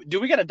of that, do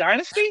we got a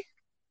dynasty?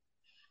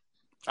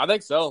 I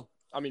think so.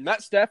 I mean,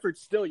 Matt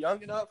Stafford's still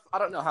young enough. I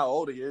don't know how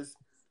old he is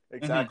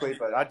exactly,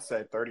 but I'd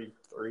say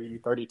 33,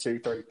 32,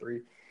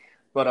 33.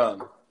 But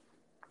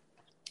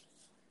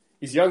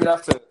he's young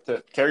enough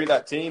to carry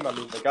that team. I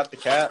mean, they got the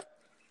cap.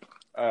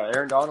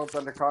 Aaron Donald's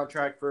under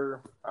contract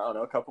for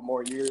a couple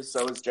more years.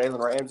 So is Jalen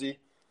Ramsey.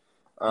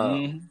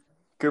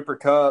 Cooper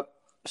Kupp,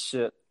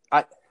 shit.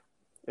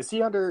 Is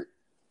he under?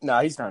 No,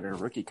 he's not under a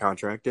rookie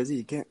contract, is he?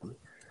 He can't.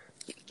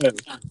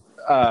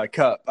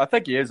 Kupp. I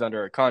think he is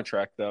under a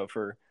contract though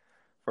for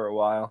a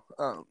while.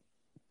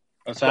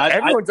 So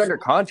everyone's under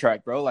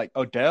contract, bro. Like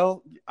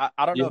Odell,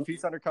 I don't know if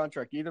he's under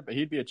contract either, but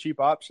he'd be a cheap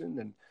option,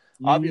 and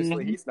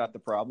obviously he's not the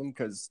problem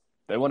because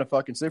they won a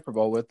fucking Super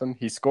Bowl with him.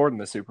 He scored in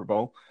the Super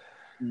Bowl,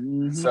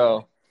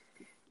 so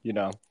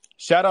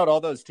shout out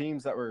all those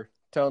teams that were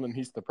telling him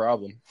he's the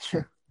problem.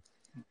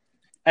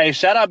 Hey,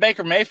 shout out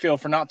Baker Mayfield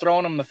for not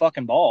throwing him the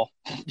fucking ball.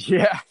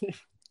 Yeah.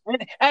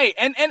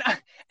 And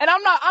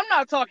I'm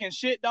not talking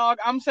shit, dog.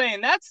 I'm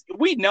saying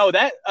we know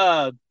that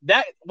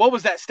what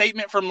was that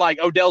statement from like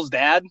Odell's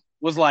dad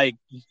was like,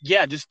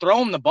 yeah, just throw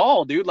him the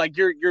ball, dude. Like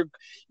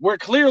we're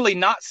clearly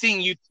not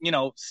seeing you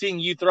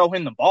throw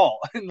him the ball.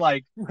 And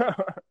like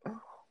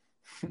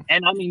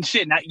and I mean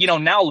shit,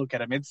 now look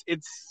at him.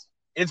 It's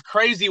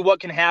crazy what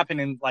can happen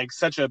in like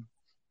such a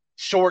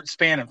short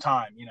span of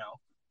time,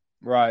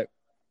 Right.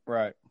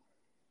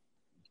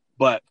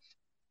 But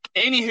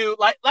anywho,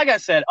 like I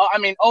said, I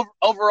mean,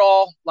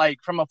 overall,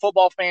 like from a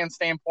football fan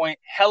standpoint,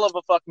 hell of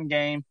a fucking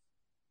game.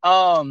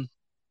 Like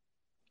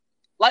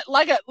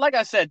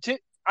I said,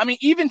 I mean,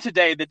 even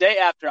today, the day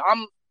after,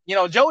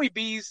 Joey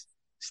B's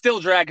still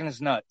dragging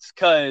his nuts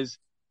because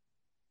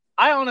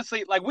I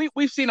honestly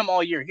we've seen him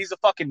all year. He's a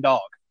fucking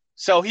dog.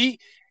 So did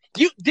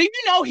you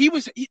know he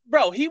was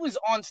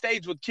on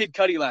stage with Kid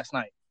Cudi last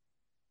night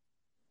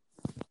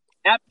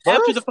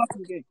after the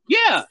fucking game?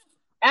 Yeah.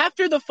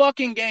 After the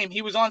fucking game,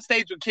 he was on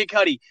stage with Kid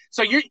Cudi.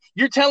 So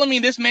you're telling me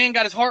this man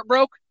got his heart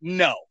broke?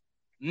 No,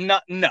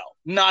 not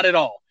at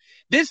all.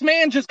 This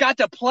man just got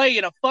to play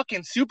in a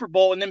fucking Super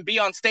Bowl and then be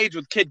on stage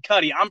with Kid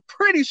Cudi. I'm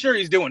pretty sure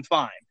he's doing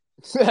fine.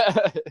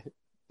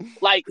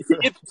 Like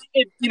if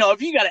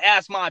you got to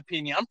ask my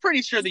opinion, I'm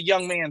pretty sure the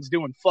young man's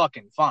doing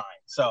fucking fine.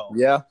 So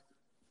yeah,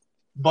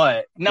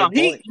 but no,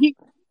 he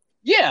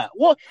yeah.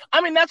 Well,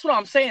 I mean that's what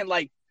I'm saying.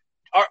 Like.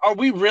 Are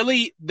we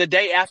really the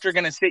day after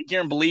going to sit here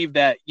and believe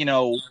that,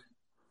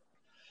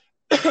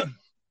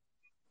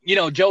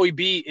 Joey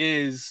B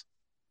is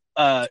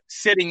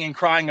sitting and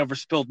crying over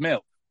spilled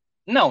milk?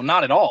 No,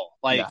 not at all.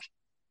 Like,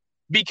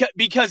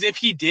 because if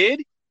he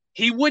did,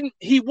 he wouldn't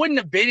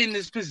have been in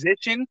this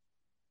position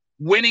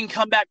winning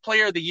comeback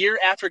player of the year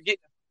after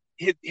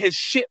getting his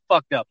shit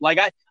fucked up. Like,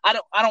 I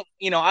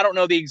don't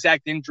know the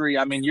exact injury.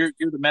 I mean, you're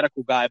the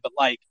medical guy, but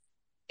like,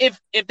 if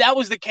that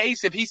was the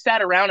case, if he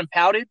sat around and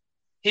pouted,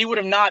 he would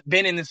have not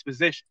been in this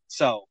position.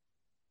 So,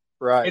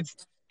 right.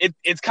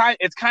 It's kind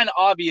of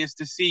obvious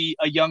to see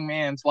a young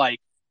man's like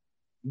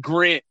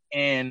grit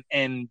and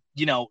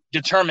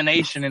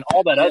determination and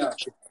all that other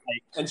shit.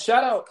 Like, and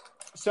shout out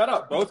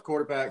both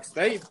quarterbacks.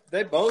 They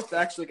both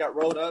actually got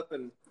rolled up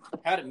and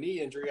had a knee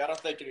injury. I don't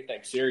think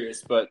anything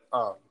serious, but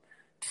to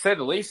say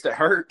the least, it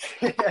hurt.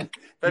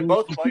 They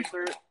both played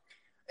through it.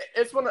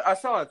 It's I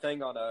saw a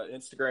thing on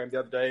Instagram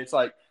the other day. It's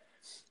like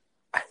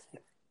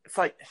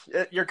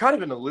you're kind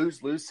of in a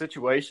lose-lose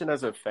situation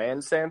as a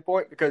fan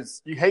standpoint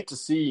because you hate to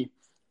see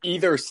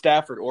either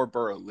Stafford or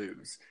Burrow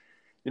lose.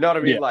 You know what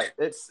I mean? Yeah. Like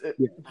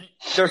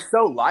they're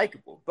so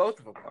likable. Both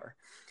of them are.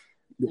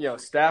 You know,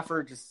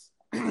 Stafford just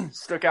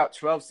stuck out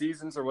 12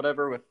 seasons or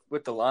whatever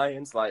with the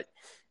Lions. Like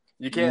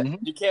you can't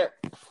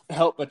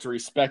help but to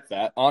respect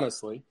that,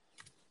 honestly.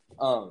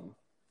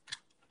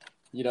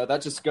 You know,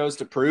 that just goes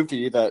to prove to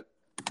you that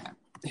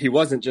he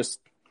wasn't just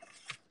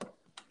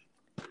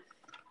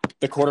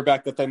the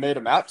quarterback that they made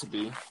him out to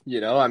be.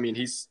 You know, I mean,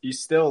 he's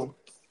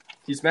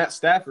Matt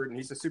Stafford, and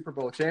he's a Super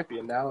Bowl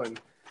champion now. And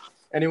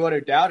anyone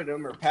who doubted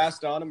him or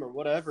passed on him or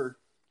whatever,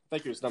 I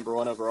think he was number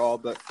 1 overall.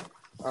 But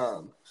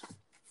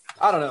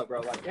I don't know,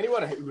 bro. Like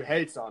anyone who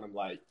hates on him,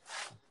 like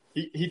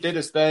he did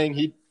his thing.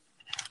 He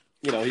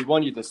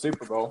won you the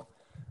Super Bowl.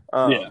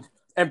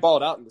 And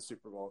balled out in the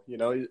Super Bowl. You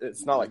know,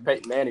 it's not like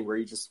Peyton Manning where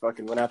he just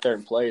fucking went out there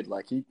and played.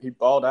 Like he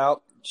balled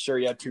out. Sure,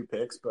 he had 2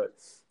 picks, but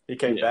he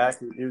came back.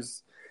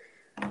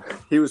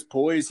 He was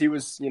poised. He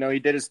was, you know, he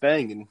did his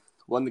thing and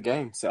won the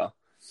game. So,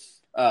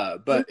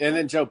 and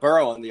then Joe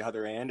Burrow on the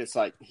other end, it's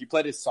like he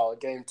played his solid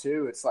game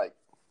too. It's like,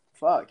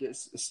 fuck,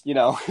 it's you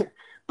know,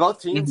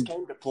 both teams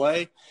came to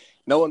play.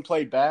 No one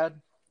played bad.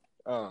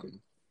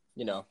 You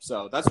know,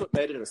 so that's what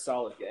made it a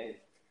solid game.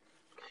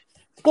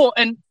 Well,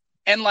 and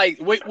like,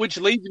 which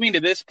leads me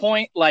to this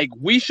point, like,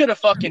 we should have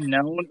fucking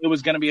known it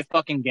was going to be a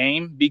fucking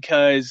game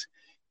because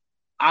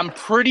I'm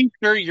pretty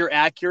sure you're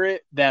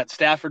accurate that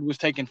Stafford was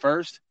taken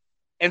first,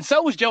 and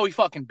so was Joey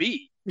fucking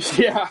B.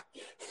 Yeah.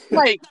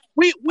 Like,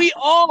 we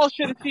all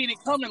should have seen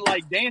it coming.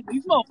 Like, damn,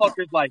 these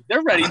motherfuckers, like,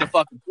 they're ready to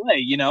fucking play,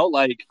 you know?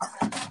 Like,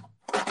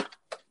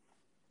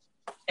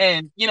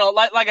 and, you know,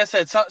 like I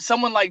said,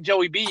 someone like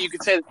Joey B, you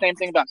could say the same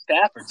thing about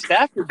Stafford.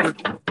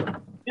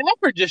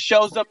 Stafford just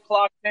shows up,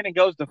 clocks in, and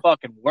goes to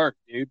fucking work,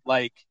 dude.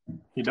 Like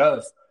he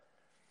does.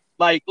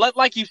 Like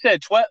you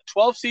said,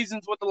 12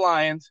 seasons with the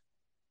Lions.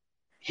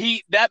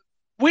 We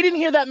didn't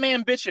hear that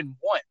man bitching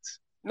once.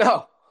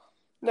 No.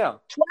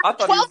 I thought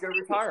he was going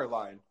to retire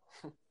Lion.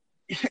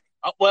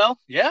 Well,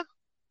 yeah.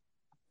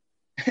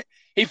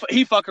 he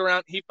fucks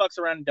around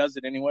and does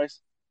it anyways.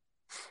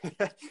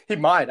 He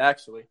might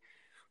actually.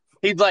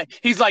 He's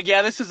like,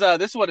 yeah, this is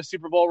what a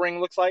Super Bowl ring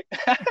looks like.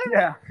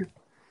 Yeah.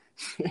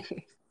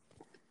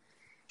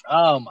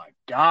 Oh my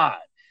God.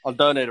 I'll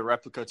donate a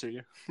replica to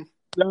you.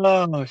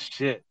 Oh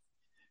shit.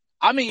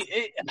 I mean,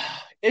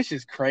 it's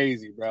just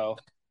crazy, bro.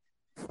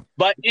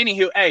 But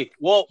anywho, hey,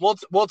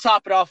 we'll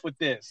top it off with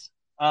this.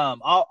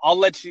 I'll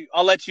let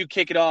you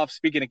kick it off.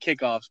 Speaking of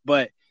kickoffs,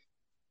 but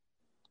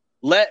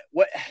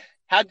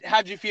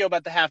how'd you feel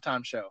about the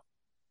halftime show?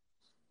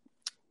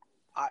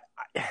 I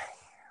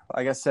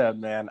like I said,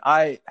 man,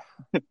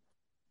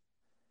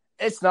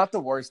 it's not the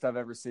worst I've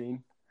ever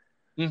seen,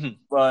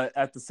 but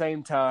at the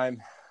same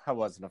time, I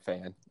wasn't a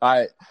fan.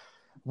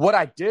 What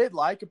I did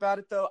like about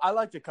it, though, I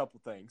liked a couple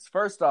things.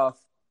 First off,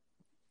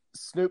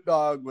 Snoop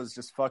Dogg was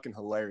just fucking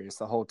hilarious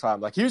the whole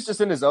time. Like, he was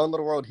just in his own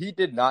little world. He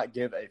did not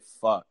give a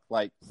fuck.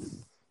 Like,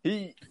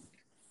 he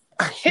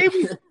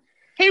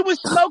was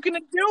smoking a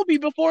doobie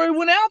before he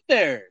went out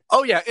there.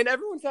 Oh, yeah, and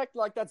everyone's acting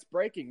like that's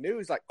breaking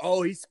news. Like,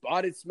 oh, he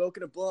spotted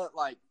smoking a blunt.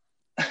 Like,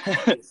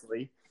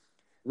 obviously.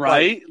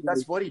 Right? Like,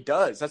 that's what he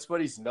does. That's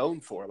what he's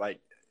known for. Like,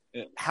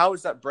 how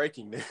is that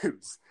breaking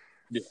news?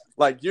 Yeah.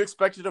 Like, you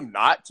expected him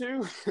not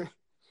to?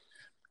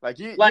 Like,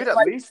 you'd at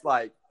least,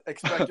 like,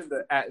 expect him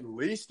to at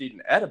least eat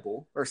an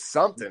edible or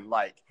something.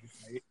 Like,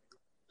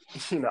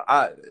 you know,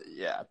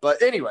 yeah.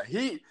 But anyway,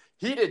 he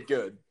did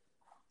good.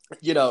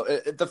 You know,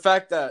 the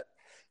fact that,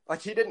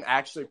 like, he didn't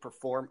actually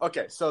perform.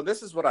 Okay, so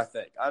this is what I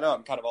think. I know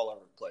I'm kind of all over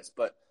the place,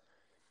 but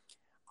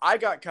I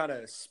got kind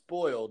of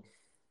spoiled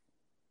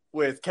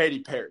with Katy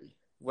Perry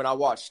when I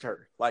watched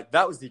her. Like,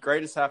 that was the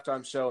greatest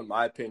halftime show, in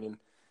my opinion,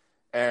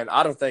 and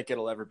I don't think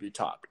it'll ever be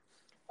topped.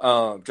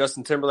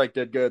 Justin Timberlake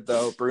did good,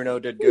 though. Bruno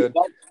did good.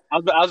 I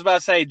was about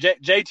to say,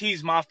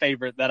 JT's my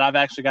favorite that I've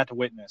actually got to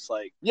witness.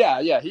 Like,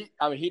 yeah, he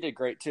did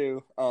great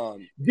too.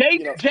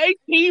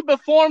 JT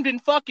performed in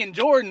fucking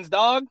Jordans,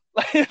 dog.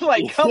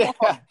 Like, come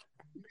on.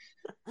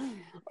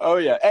 Oh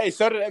yeah. Hey,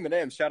 so did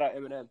Eminem. Shout out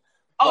Eminem.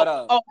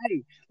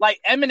 Hey, like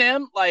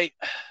Eminem, like.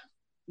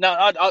 No,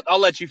 I'll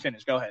let you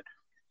finish. Go ahead.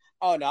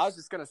 Oh no, I was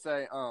just gonna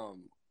say,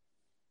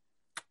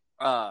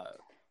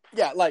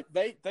 yeah, like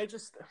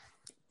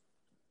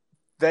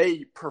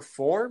they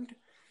performed,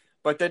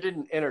 but they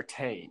didn't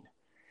entertain.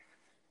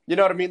 You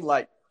know what I mean?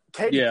 Like,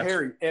 Katy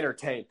Perry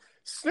entertained.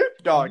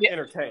 Snoop Dogg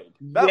entertained.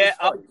 That was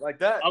funny. Like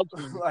that.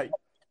 Like,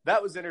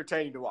 that was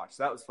entertaining to watch.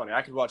 That was funny.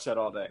 I could watch that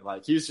all day.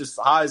 Like, he was just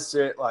high as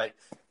shit. Like,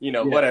 you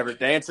know, whatever,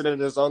 dancing in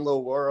his own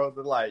little world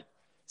and like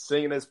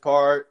singing his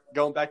part,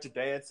 going back to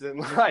dancing.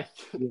 Like,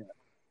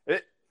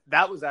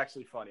 that was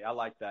actually funny. I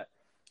like that.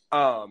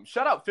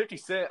 Shout out 50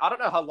 Cent. I don't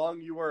know how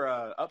long you were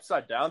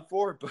upside down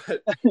for,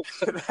 but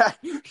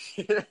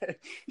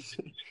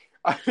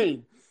I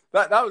mean,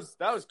 that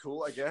was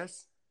cool, I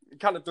guess. It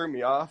kind of threw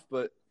me off,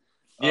 but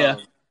you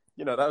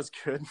know, that was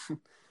good.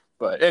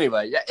 But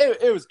anyway, yeah,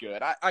 it was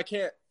good. I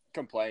can't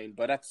complain,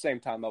 but at the same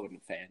time, I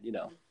wasn't a fan, you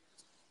know.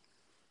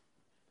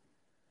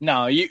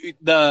 No,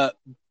 the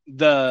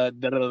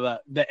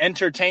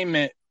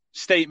entertainment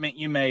statement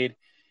you made,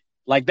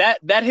 like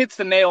that hits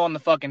the nail on the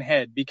fucking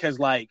head because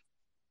like,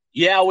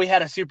 yeah, we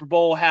had a Super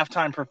Bowl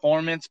halftime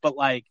performance, but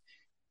like,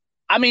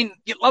 I mean,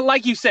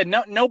 like you said,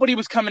 nobody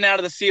was coming out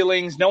of the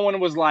ceilings. No one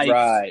was like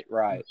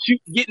Right.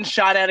 getting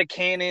shot out of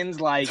cannons.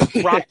 Like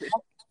Brock,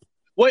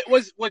 what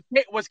was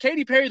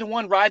Katy Perry the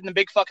one riding the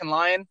big fucking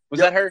lion? Was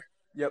that her?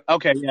 Yep.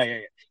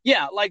 Okay,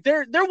 yeah. Like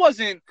there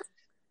wasn't.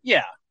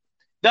 Yeah,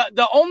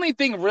 the only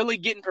thing really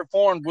getting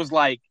performed was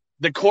like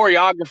the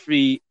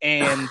choreography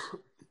and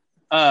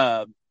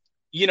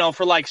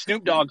for like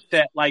Snoop Dogg's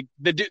set, like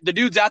the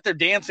dude's out there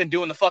dancing,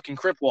 doing the fucking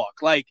Crip walk.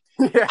 Like,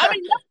 Yeah. I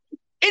mean,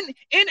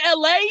 in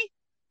LA,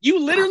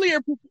 you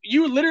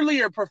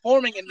literally are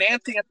performing and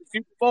dancing at the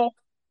Super Bowl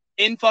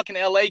in fucking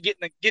LA,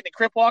 getting a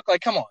Crip walk.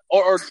 Like, come on,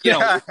 or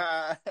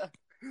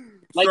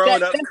like throwing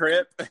that, up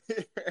Crip.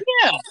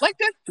 yeah, like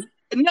that.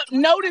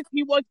 Notice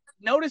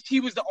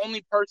he was the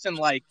only person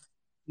like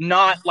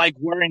not like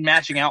wearing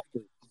matching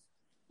outfits.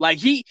 Like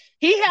he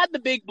had the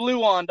big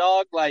blue on,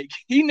 dog. Like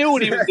he knew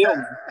what he was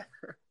doing.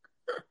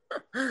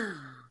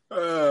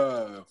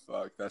 Oh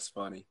fuck, that's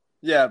funny.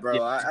 Yeah, bro.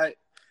 Yeah.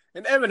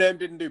 And Eminem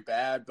didn't do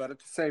bad, but at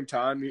the same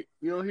time, he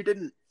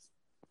didn't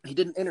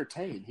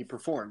entertain. He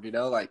performed,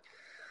 like.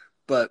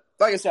 But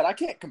like I said, I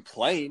can't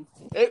complain.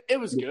 It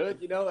was good,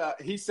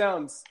 he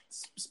sounds.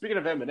 Speaking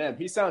of Eminem,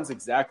 he sounds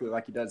exactly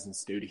like he does in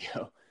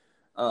studio.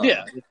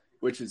 Yeah,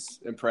 which is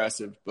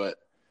impressive. But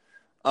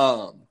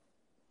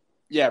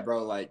yeah,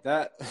 bro, like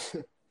that.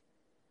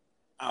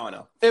 I don't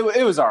know.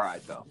 It was all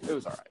right though. It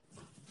was all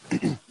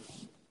right.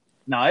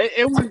 No,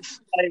 it was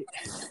like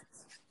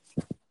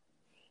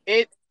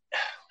it.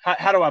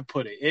 How do I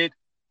put it?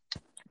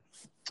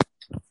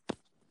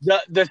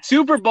 The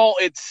Super Bowl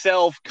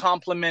itself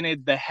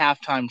complemented the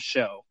halftime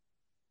show.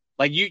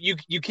 Like you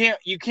can't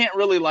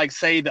really like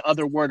say the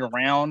other word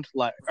around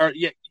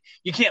you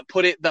can't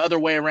put it the other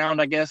way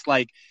around, I guess.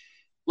 Like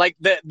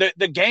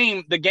the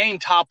game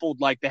toppled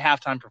like the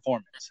halftime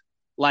performance.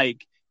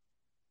 Like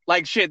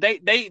shit,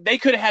 they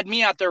could have had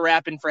me out there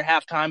rapping for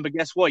halftime, but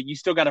guess what? You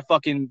still got a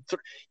fucking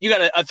you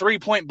got a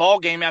 3-point ball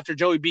game after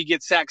Joey B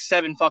gets sacked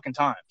 7 fucking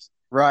times.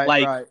 Right,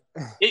 like right.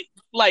 it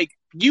like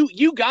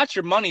you got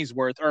your money's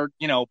worth, or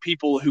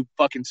people who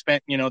fucking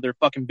spent their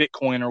fucking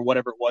Bitcoin or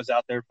whatever it was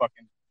out there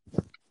fucking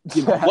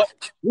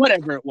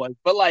whatever it was.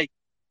 But like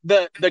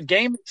the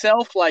game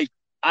itself, like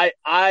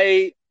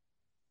I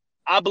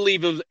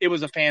believe it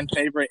was a fan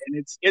favorite,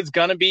 and it's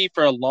gonna be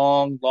for a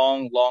long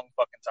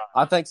fucking time.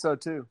 I think so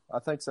too.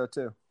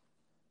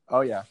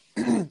 Oh yeah.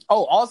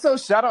 Oh, also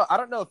shout out. I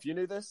don't know if you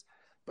knew this,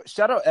 but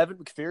shout out Evan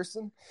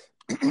McPherson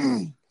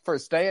for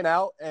staying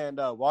out and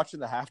watching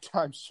the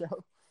halftime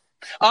show.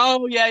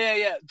 Oh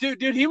yeah.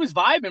 Dude, he was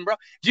vibing, bro.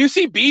 Do you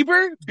see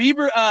Bieber?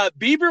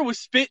 Bieber was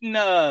spitting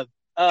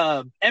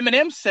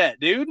Eminem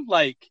set, dude.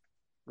 Like,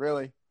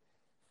 really?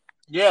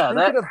 Yeah.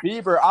 Speaking of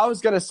Bieber, I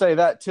was gonna say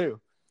that too.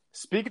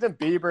 Speaking of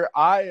Bieber,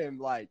 I am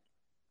like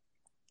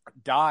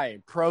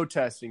dying,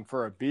 protesting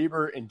for a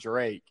Bieber and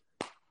Drake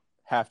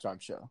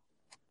halftime show.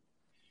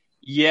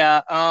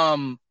 Yeah,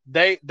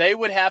 they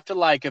would have to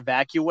like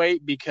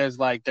evacuate because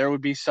like there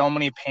would be so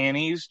many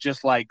panties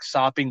just like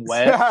sopping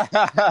wet.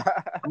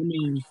 I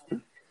mean,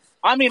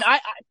 let me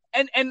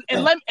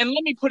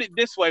put it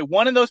this way: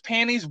 one of those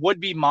panties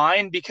would be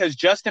mine because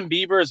Justin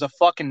Bieber is a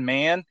fucking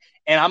man,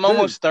 and I'm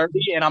almost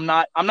 30, and I'm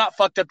not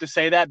fucked up to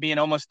say that being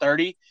almost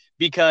 30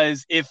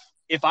 because if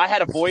I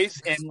had a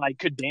voice and like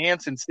could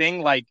dance and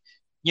sing like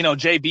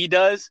JB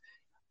does,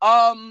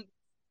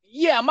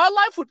 yeah, my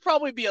life would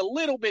probably be a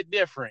little bit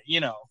different,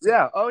 Yeah.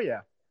 Oh yeah.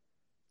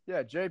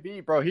 Yeah,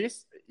 JB, bro.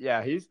 He's.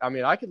 I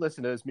mean, I could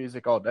listen to his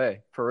music all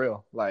day for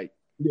real. Like.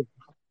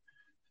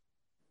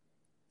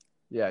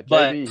 Yeah,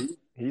 JB,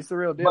 he's the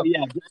real deal. But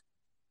yeah,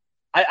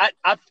 I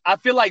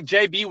feel like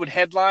JB would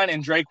headline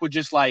and Drake would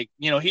just like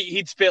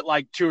he'd spit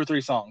like 2 or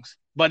 3 songs,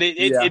 but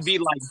it'd be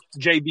like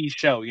JB's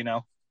show,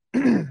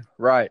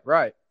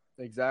 Right,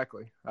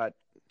 exactly.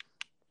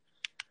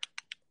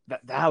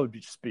 That would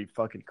just be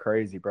fucking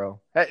crazy, bro.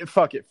 Hey,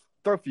 fuck it,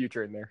 throw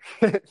Future in there,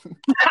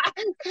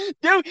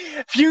 dude.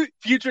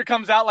 Future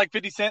comes out like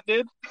 50 Cent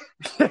did.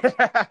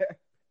 I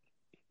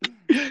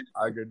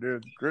could do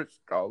it. Chris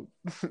called.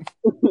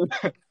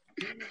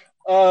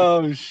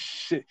 Oh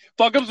shit!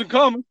 Fuck ups and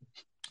coming.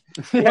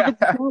 Yeah.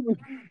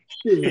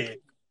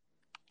 Shit.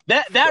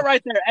 That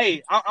right there.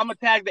 Hey, I'm gonna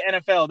tag the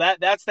NFL.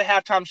 That's the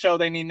halftime show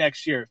they need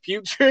next year.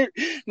 Future,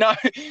 no,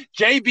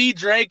 JB,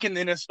 Drake, and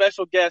then a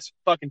special guest,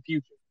 fucking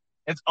Future.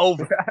 It's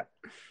over.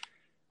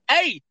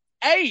 Hey,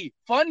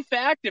 fun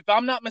fact: if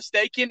I'm not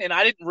mistaken, and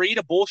I didn't read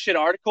a bullshit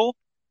article,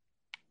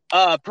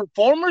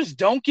 performers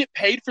don't get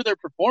paid for their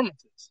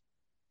performances.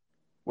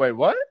 Wait,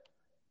 what?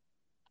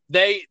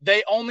 The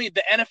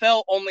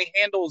NFL only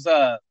handles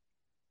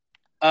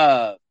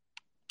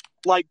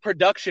like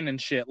production and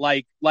shit,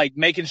 like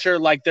making sure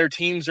like their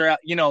teams are out,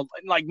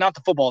 like not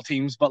the football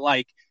teams, but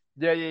like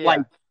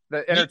like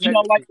the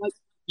entertainment.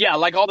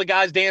 like all the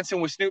guys dancing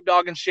with Snoop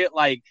Dogg and shit,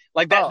 like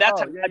that.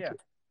 That's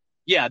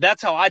Yeah,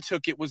 that's how I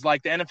took it. Was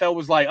like the NFL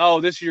was like, oh,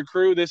 this is your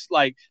crew, this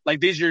like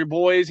these are your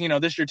boys,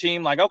 this is your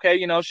team. Like,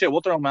 okay, shit,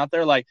 we'll throw them out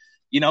there. Like,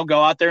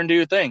 go out there and do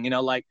your thing.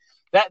 Like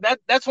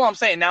that's what I'm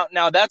saying.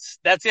 Now that's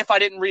if I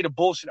didn't read a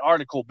bullshit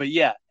article, but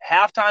yeah,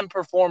 halftime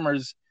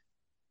performers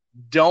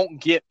don't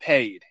get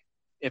paid,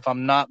 if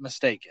I'm not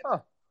mistaken. Huh.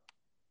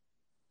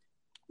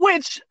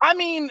 Which, I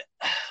mean,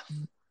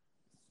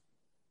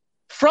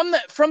 from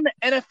the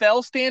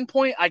NFL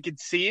standpoint, I could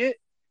see it.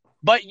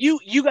 But you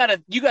gotta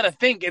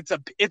think it's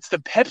the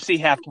Pepsi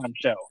halftime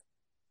show.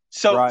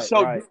 So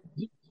Right.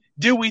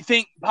 Do we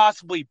think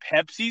possibly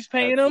Pepsi's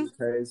paying them?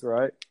 Pays,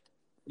 right.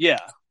 Yeah.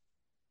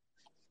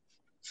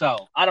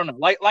 So I don't know.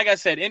 Like I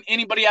said,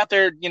 anybody out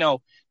there,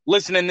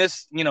 listening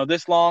this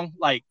long,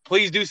 like,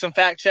 please do some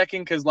fact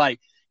checking, because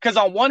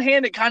on one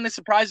hand it kind of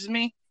surprises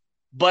me,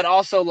 but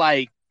also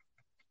like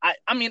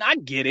I mean I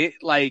get it.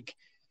 Like,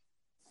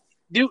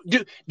 do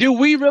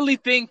we really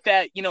think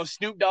that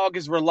Snoop Dogg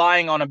is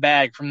relying on a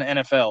bag from the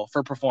NFL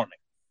for performing?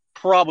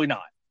 Probably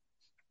not.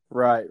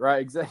 Right,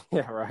 exactly.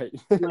 Yeah, right.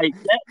 Like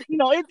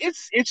that,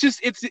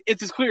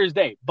 it's as clear as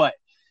day. But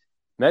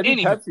maybe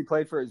Pepsi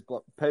paid for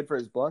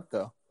his blunt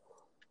though.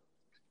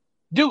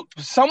 Dude,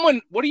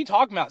 what are you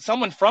talking about?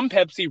 Someone from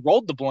Pepsi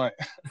rolled the blunt.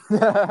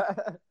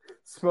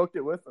 Smoked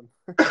it with him.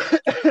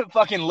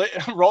 Fucking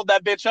rolled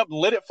that bitch up and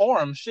lit it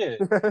for him. Shit.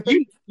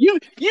 You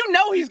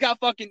know he's got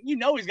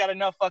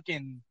enough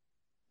fucking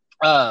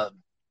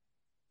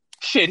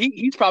shit.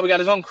 He's probably got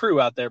his own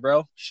crew out there,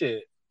 bro.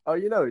 Shit. Oh,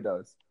 he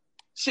does.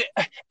 Shit.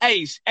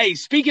 Hey,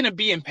 speaking of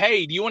being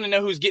paid, you want to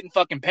know who's getting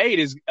fucking paid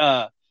is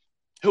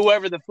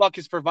whoever the fuck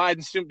is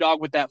providing Snoop Dogg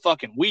with that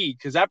fucking weed,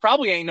 because that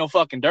probably ain't no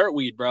fucking dirt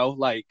weed, bro.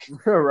 Like,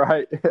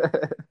 right.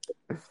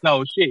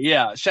 No shit,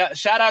 yeah.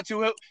 Shout out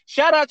to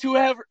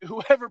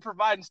whoever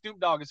providing Snoop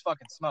Dogg his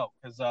fucking smoke,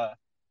 because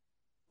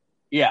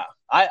yeah,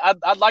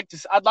 I'd like to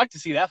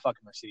see that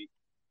fucking receipt.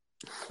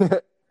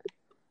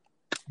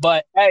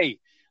 But hey,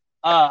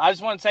 I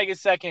just want to take a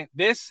second.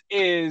 This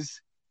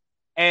is,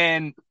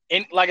 and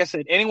like I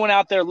said, anyone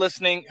out there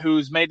listening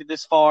who's made it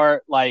this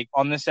far, like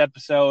on this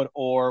episode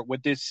or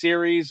with this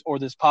series or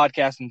this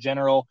podcast in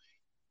general,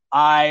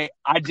 I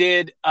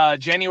did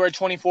January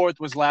 24th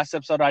was the last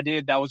episode I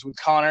did. That was with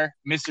Connor,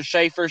 Mr.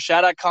 Schaefer.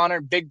 Shout out Connor,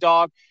 big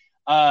dog.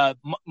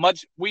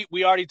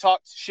 We already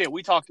talked shit.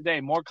 We talked today.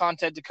 More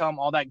content to come,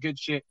 all that good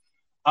shit.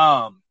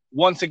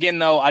 Once again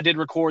though, I did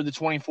record the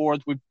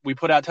 24th. We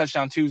put out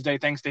Touchdown Tuesday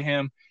thanks to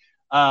him.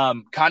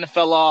 Kind of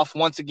fell off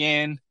once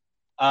again.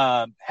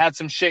 Had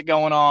some shit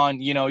going on.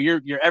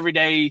 Your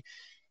everyday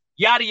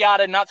yada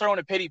yada, not throwing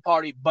a pity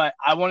party, but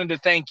I wanted to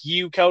thank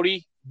you,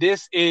 Cody.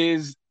 This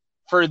is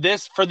for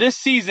this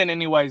season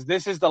anyways,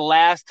 this is the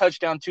last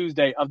Touchdown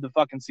Tuesday of the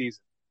fucking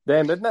season.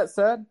 Damn, isn't that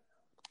sad?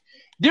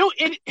 Dude,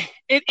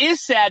 it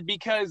is sad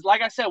because,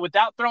 like I said,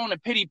 without throwing a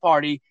pity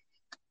party,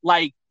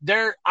 like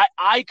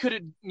I could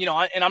have,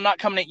 and I'm not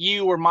coming at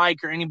you or Mike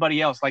or anybody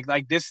else.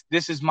 Like this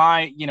is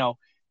my,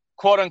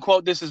 quote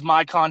unquote, this is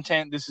my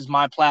content, this is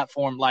my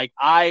platform. Like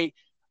I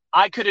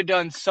could have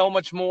done so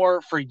much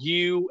more for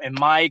you and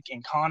Mike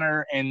and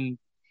Connor and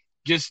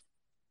just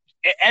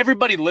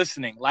everybody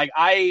listening. Like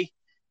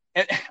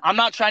I'm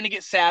not trying to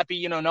get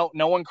sappy, no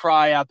one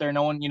cry out there,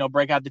 no one,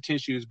 break out the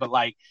tissues, but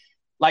like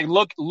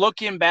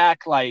looking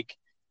back,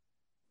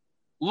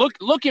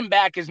 looking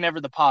back is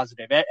never the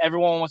positive.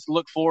 Everyone wants to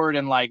look forward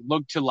and like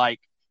look to like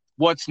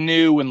what's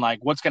new and like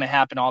what's going to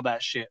happen, all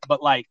that shit.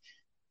 But like,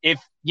 if,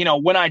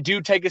 when I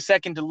do take a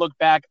second to look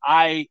back,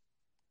 I'll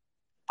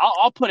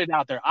put it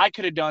out there. I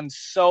could have done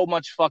so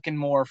much fucking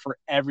more for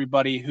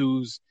everybody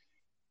who's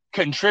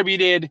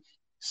contributed,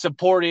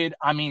 supported.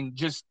 I mean,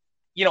 just,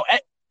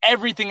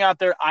 everything out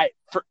there.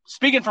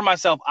 Speaking for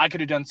myself, I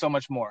could have done so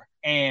much more.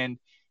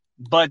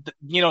 But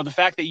the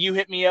fact that you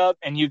hit me up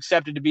and you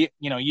accepted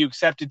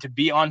to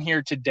be on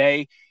here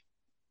today,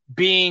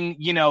 being,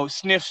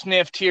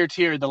 sniff,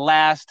 tear, the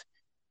last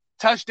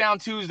Touchdown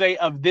Tuesday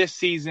of this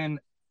season.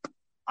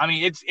 I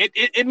mean,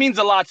 it means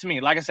a lot to me.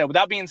 Like I said,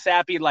 without being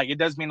sappy, like it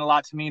does mean a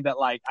lot to me that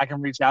like I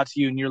can reach out to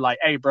you and you're like,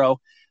 hey, bro,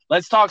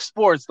 let's talk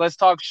sports. Let's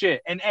talk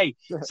shit. And hey,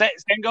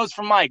 same goes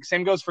for Mike.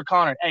 Same goes for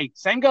Connor. Hey,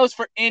 same goes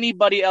for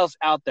anybody else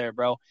out there,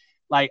 bro.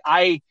 Like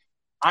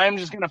I'm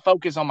just going to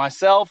focus on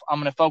myself. I'm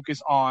going to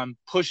focus on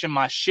pushing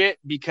my shit,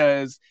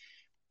 because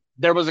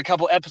there was a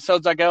couple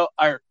episodes ago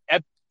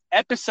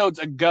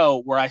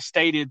where I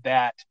stated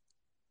that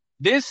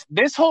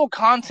this whole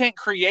content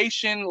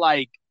creation,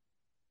 like,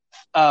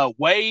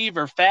 wave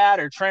or fad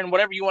or trend,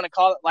 whatever you want to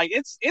call it, like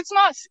it's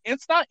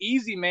not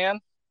easy, man.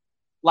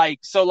 Like,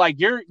 so like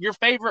your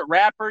favorite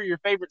rapper, your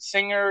favorite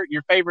singer,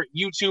 your favorite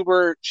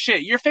YouTuber,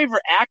 shit, your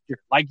favorite actor,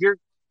 like you're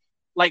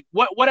like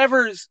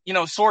whatever's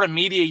sort of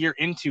media you're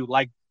into,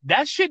 like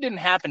that shit didn't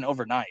happen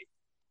overnight.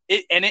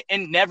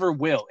 It never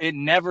will. It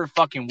never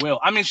fucking will.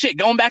 I mean, shit,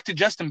 going back to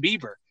Justin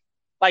Bieber,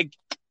 like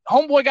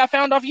homeboy got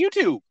found off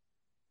YouTube,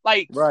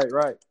 like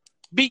right.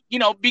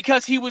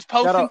 Because he was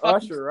posting. Shout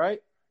out Usher, right?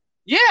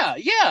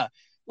 Yeah.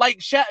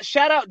 Like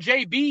shout out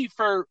JB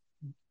for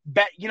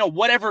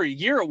whatever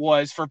year it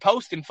was, for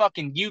posting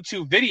fucking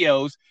YouTube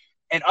videos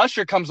And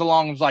Usher comes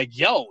along and was like,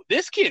 yo,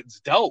 this kid's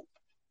dope.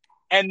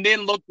 And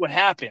then look what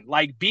happened.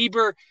 Like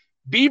Bieber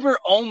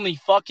only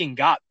fucking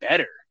got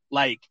better.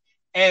 Like,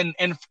 and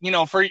you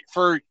know, for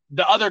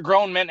the other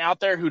grown men out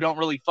there who don't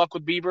really fuck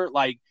with Bieber,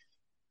 like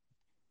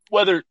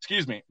whether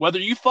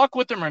you fuck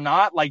with him or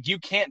not, like you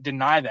can't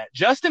deny that.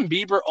 Justin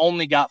Bieber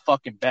only got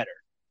fucking better.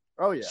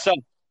 Oh yeah. So,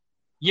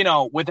 you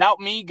know, without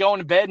me going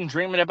to bed and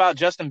dreaming about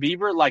Justin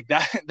Bieber, like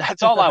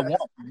that's all I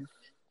want.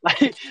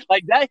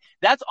 like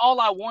that's all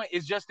I want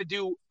is just to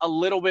do a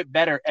little bit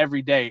better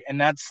every day. And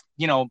that's,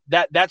 you know,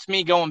 that's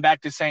me going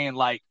back to saying,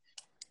 like,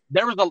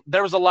 there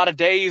was a lot of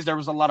days, there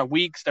was a lot of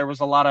weeks, there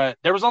was a lot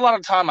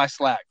of time I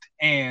slacked,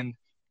 and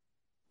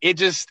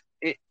it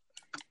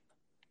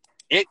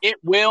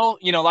will,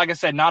 you know, like I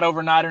said, not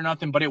overnight or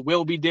nothing, but it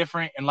will be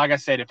different. And like I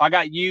said, if I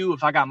got you,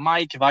 if I got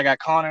Mike, if I got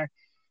Connor,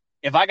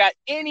 if I got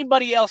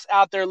anybody else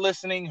out there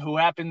listening who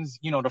happens,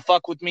 you know, to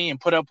fuck with me and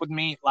put up with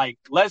me, like,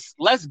 let's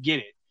get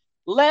it.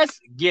 Let's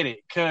get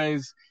it.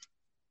 Cause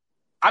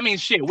I mean,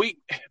 shit,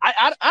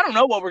 I don't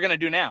know what we're going to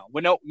do now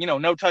with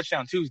no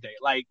touchdown Tuesday.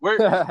 Like we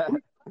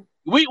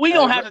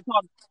gonna have to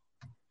talk.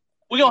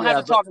 We're going to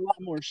have to talk a lot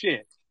more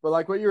shit. But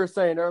like what you were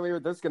saying earlier,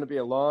 this is going to be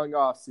a long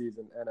off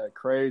season and a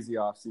crazy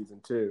off season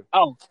too.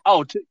 Oh,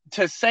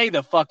 to say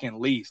the fucking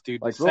least,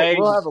 dude. Like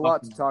we'll have a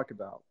lot to talk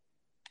about.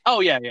 Oh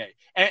yeah.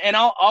 And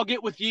I'll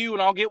get with you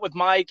and I'll get with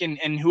Mike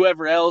and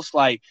whoever else.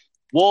 Like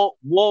we'll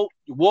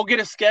get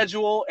a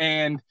schedule,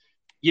 and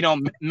you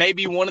know,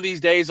 maybe one of these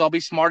days I'll be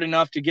smart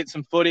enough to get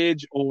some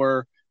footage,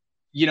 or,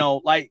 you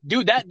know, like,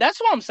 dude, that's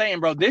what I'm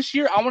saying, bro. This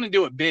year I want to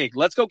do it big.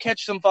 Let's go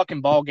catch some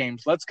fucking ball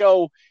games. Let's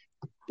go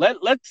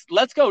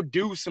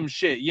do some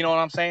shit. You know what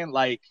I'm saying?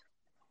 Like,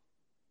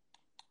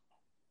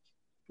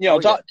 you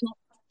know,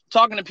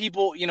 talking to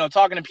people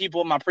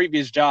at my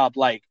previous job,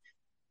 like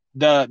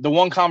the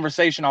one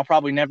conversation I'll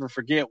probably never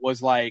forget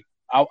was like,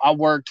 I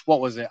worked,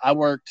 what was it? I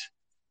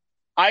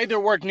either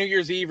worked New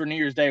Year's Eve or New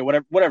Year's Day,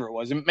 whatever it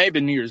was. It may have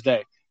been New Year's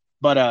Day.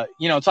 But,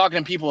 you know, talking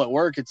to people at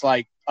work, it's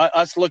like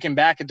us looking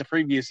back at the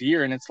previous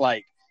year, and it's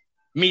like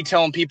me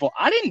telling people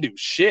I didn't do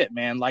shit,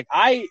 man. Like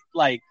I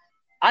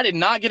did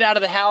not get out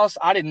of the house.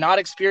 I did not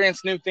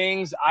experience new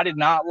things. I did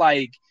not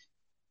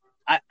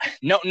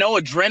no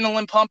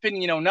adrenaline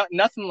pumping, you know,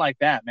 nothing like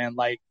that, man.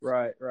 Like,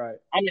 right.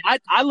 I mean,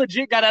 I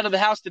legit got out of the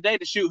house today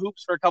to shoot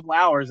hoops for a couple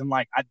hours, and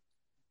like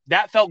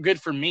that felt good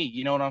for me.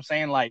 You know what I'm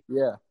saying? Like,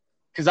 yeah.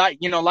 Cause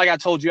you know, like I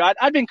told you,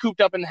 I'd been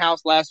cooped up in the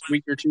house last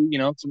week or two, you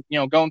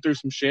know, going through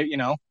some shit, you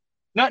know,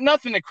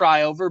 nothing to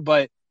cry over,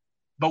 but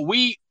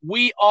we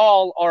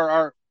all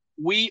are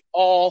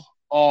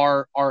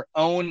our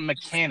own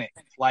mechanic.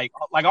 Like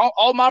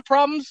all my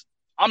problems,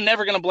 I'm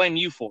never going to blame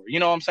you for, you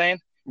know what I'm saying?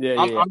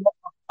 Yeah.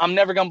 I'm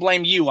never going to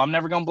blame you. I'm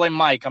never going to blame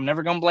Mike. I'm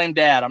never going to blame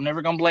Dad. I'm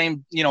never going to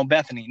blame, you know,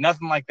 Bethany,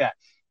 nothing like that.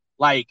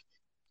 Like,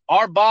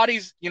 our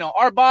bodies are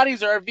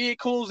our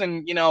vehicles,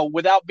 and, you know,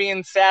 without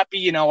being sappy,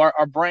 you know,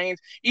 our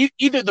brains,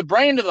 either the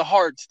brain or the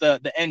heart's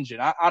the engine.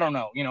 I don't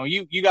know. You know,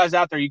 you guys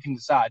out there, you can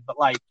decide. But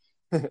like,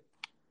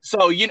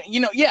 so, you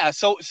know, yeah.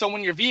 So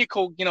when your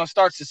vehicle, you know,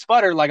 starts to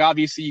sputter, like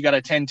obviously you got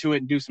to tend to it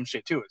and do some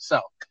shit to it.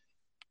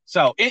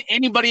 So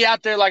anybody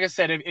out there, like I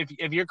said,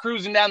 if you're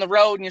cruising down the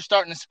road and you're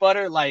starting to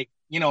sputter, like,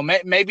 you know,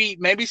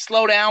 maybe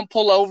slow down,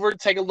 pull over,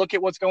 take a look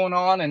at what's going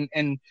on,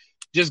 and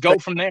just go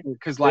from there.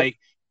 Because like.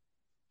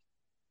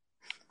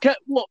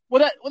 Well,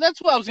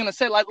 that's what I was gonna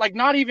say. Like,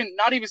 not even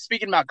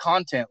speaking about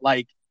content.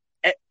 Like,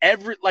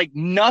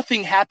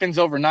 nothing happens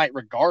overnight,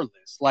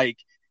 regardless. Like,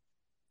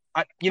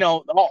 you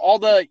know, all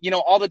the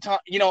time,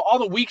 you know, all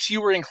the weeks you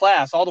were in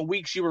class, all the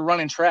weeks you were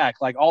running track,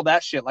 like all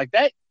that shit, like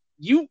that.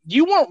 You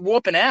weren't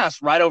whooping ass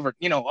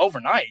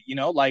overnight. You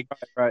know, like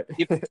right.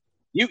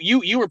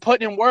 You were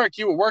putting in work.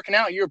 You were working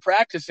out. You were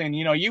practicing.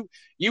 You know, you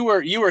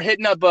were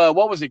hitting up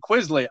what was it,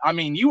 Quizlet? I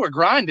mean, you were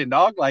grinding,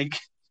 dog. Like,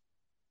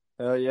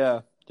 hell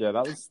yeah. Yeah,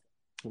 that was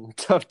some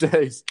tough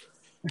days.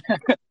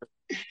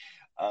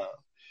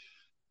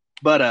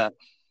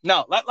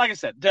 No, like I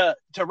said,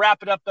 to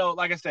wrap it up though,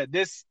 like I said,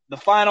 the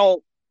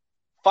final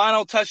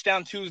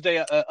touchdown Tuesday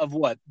of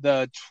what,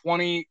 the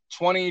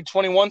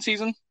 2021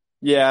 season?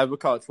 Yeah, we'll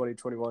call it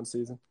 2021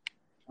 season.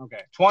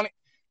 Okay,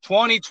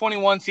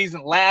 2021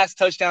 season, last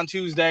touchdown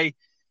Tuesday.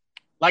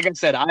 Like I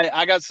said,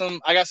 I got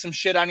some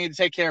shit I need to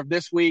take care of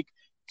this week.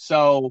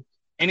 So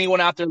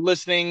anyone out there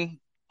listening,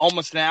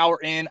 almost an hour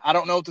in, I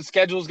don't know what the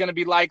schedule is going to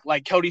be like.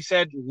 Like Cody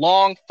said,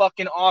 long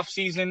fucking off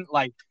season.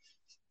 Like,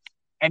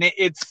 and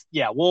it's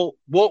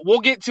we'll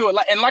get to it.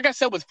 And like I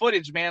said with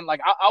footage, man, like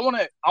I want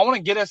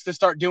to get us to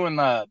start doing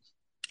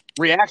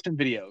reaction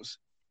videos.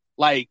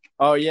 Like,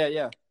 oh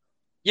yeah,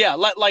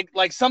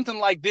 like something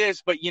like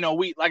this. But you know,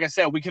 like I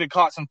said, we could have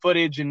caught some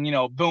footage and, you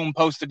know, boom,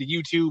 posted to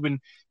YouTube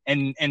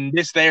and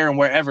this there and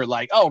wherever.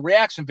 Like, oh,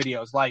 reaction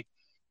videos, like.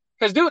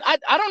 Because, dude, I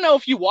don't know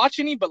if you watch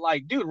any, but,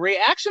 like, dude,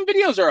 reaction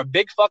videos are a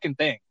big fucking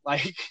thing.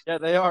 Like, yeah,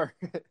 they are.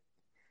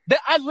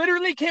 I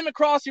literally came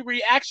across a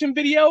reaction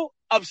video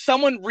of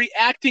someone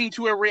reacting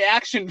to a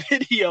reaction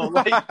video.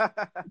 Like,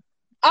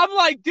 I'm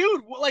like,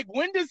 dude, like,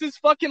 when does this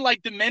fucking,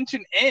 like,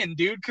 dimension end,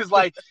 dude? Because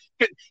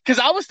because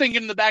I was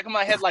thinking in the back of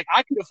my head, like,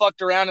 I could have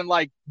fucked around and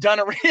like done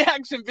a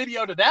reaction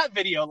video to that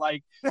video.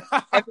 Like,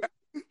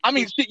 I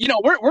mean, shit,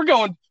 we're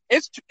going.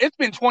 It's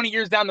been 20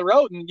 years down the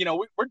road, and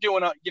we're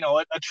doing a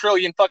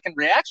trillion fucking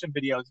reaction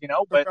videos.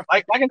 But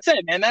like I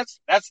said, man, that's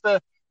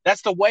the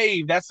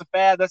wave, that's the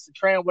fad, that's the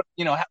trend.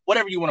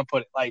 Whatever you want to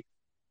put it, like.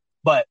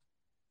 But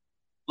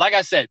like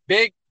I said,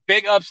 big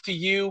ups to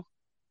you.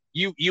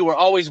 You are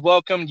always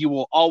welcome. You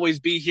will always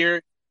be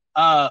here.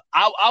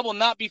 I will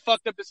not be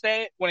fucked up to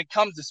say it when it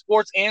comes to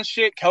sports and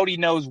shit. Cody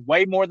knows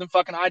way more than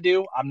fucking I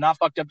do. I'm not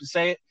fucked up to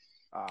say it.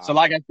 So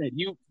like I said,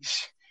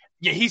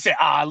 he said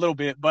a little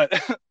bit, but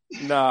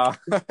nah.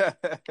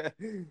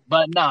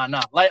 But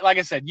nah. Like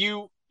I said,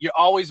 you're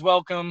always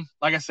welcome.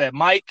 Like I said,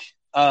 Mike,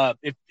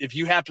 if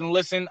you happen to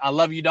listen, I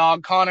love you,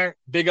 dog. Connor,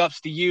 big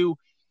ups to you.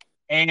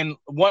 And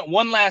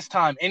one last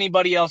time,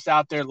 anybody else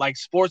out there like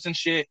sports and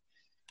shit,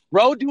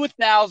 road to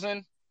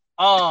 1,000.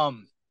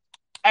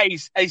 Hey,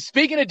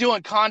 speaking of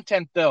doing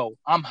content though,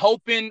 I'm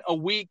hoping a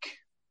week.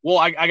 Well,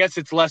 I guess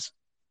it's less.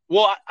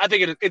 Well, I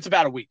think it's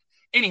about a week.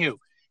 Anywho,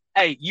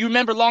 hey, you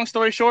remember Long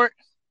Story Short?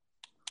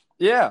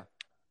 Yeah.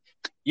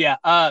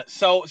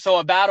 So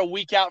about a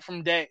week out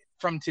from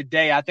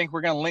today, I think we're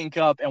gonna link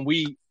up, and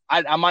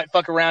I might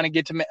fuck around and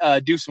get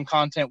to do some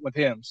content with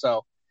him.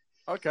 So.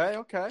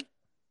 Okay.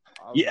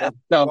 Yeah.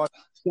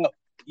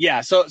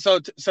 So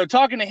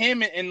talking to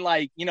him and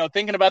like,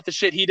 thinking about the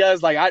shit he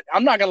does, like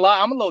I'm not gonna lie,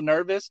 I'm a little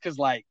nervous because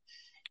like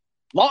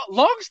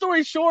long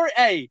story short,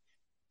 hey,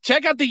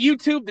 check out the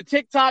YouTube, the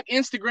TikTok,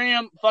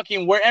 Instagram,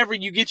 fucking wherever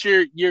you get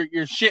your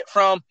shit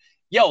from.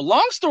 Yo,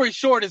 Long Story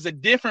Short is a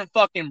different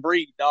fucking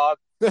breed, dog.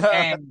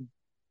 And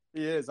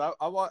he is. I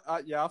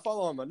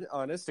follow him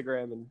on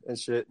Instagram and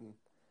shit. And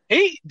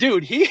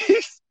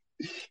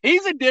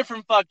he's a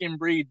different fucking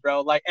breed,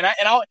 bro. Like, and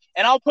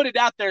I'll put it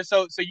out there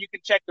so you can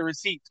check the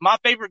receipts. My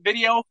favorite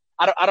video,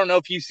 I don't know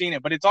if you've seen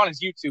it, but it's on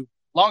his YouTube.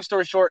 Long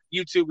Story Short,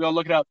 YouTube, go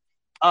look it up.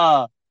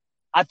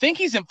 I think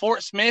he's in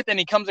Fort Smith and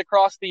he comes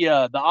across the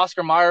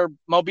Oscar Mayer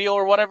mobile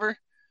or whatever.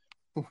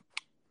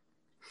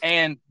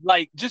 And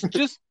like, just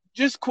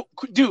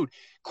dude,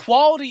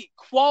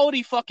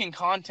 quality fucking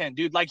content,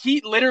 dude. Like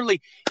he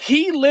literally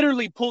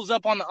pulls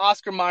up on the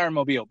Oscar Mayer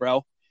mobile,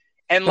 bro.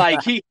 And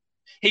like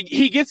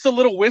he gets the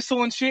little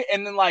whistle and shit,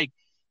 and then like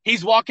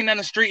he's walking down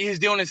the street, he's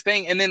doing his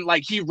thing, and then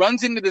like he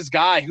runs into this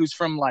guy who's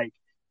from like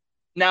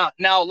now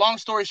long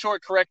story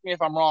short, correct me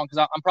if I'm wrong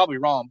because I'm probably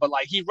wrong, but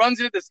like he runs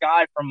into this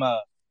guy from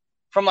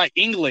like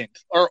England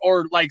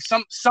or like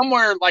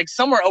somewhere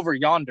over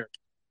yonder,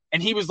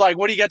 and he was like,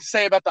 "What do you got to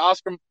say about the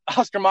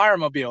Oscar Mayer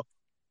mobile?"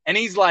 And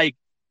he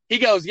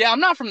goes, "Yeah, I'm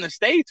not from the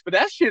States, but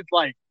that shit's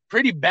like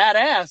pretty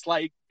badass.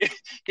 Like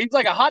he's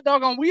like a hot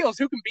dog on wheels.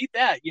 Who can beat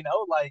that?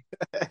 Like."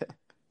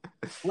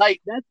 Like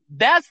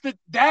that's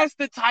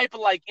the type of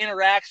like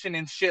interaction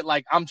and shit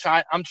like I'm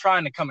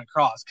trying to come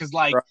across because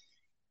like right.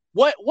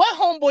 what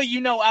homeboy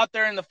out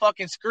there in the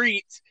fucking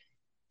streets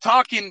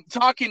talking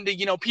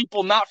to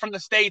people not from the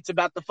States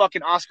about the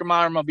fucking Oscar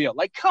Mayer mobile,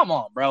 like come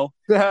on bro.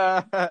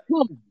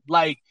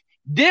 Like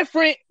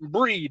different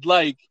breed.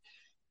 Like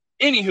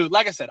anywho,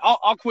 like I said,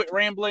 I'll quit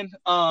rambling.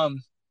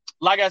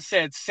 Like I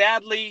said,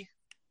 sad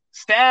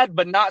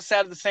but not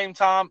sad at the same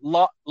time.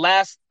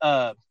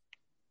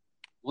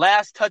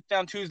 Last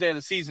touchdown Tuesday of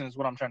the season is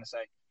what I'm trying to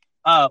say.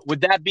 With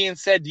that being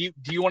said, do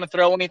you want to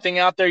throw anything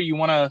out there? You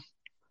want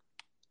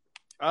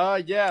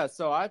to? Yeah.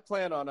 So I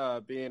plan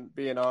on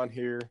being on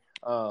here,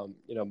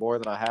 more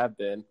than I have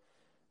been,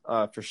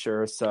 for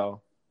sure.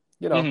 So,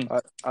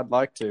 I'd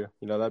like to.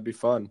 That'd be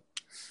fun.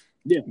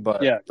 Yeah.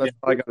 But that's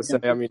all I got to say.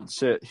 I mean,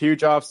 shit,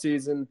 huge off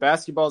season.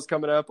 Basketball's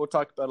coming up. We'll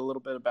talk about a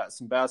little bit about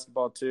some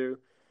basketball too.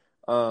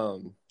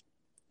 Some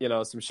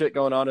shit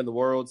going on in the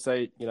world.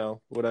 Say,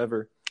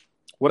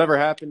 whatever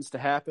happens to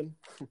happen.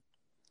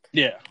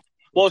 Yeah.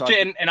 Well,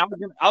 and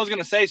I was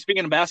gonna say,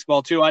 speaking of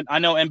basketball too, I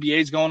know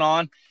NBA's going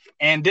on,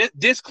 and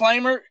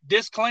disclaimer,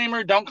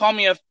 don't call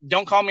me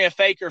a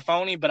fake or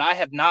phony, but I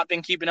have not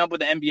been keeping up with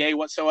the NBA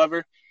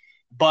whatsoever.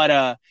 But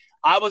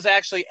I was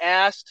actually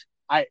asked,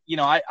 I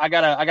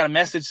got a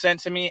message sent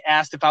to me,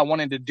 asked if I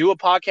wanted to do a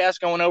podcast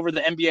going over the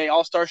NBA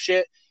All-Star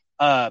shit.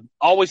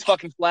 Always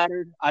fucking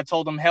flattered. I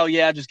told them, hell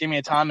yeah, just give me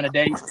a time and a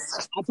date.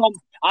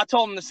 I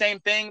told them the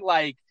same thing,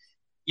 like.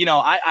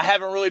 I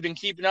haven't really been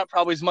keeping up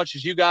probably as much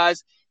as you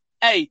guys.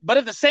 Hey, but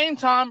at the same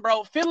time,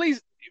 bro, Philly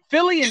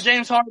and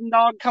James Harden,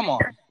 dog, come on,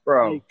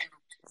 bro. Like,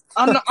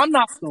 I'm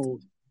not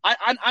sold.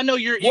 I know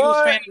you're Eagles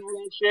fan and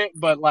all that shit,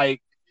 but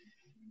like,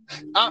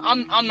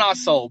 I'm not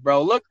sold,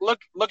 bro. Look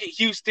at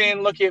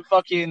Houston. Look at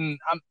fucking.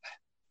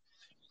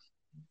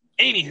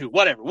 Anywho,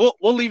 whatever.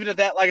 We'll leave it at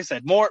that. Like I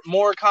said,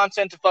 more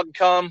content to fucking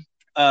come.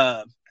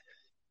 NFL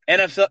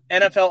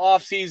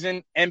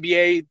offseason,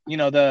 NBA.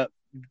 The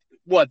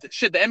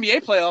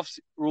NBA playoffs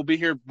will be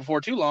here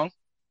before too long.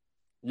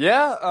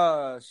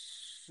 Yeah,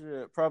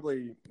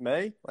 probably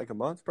May, like a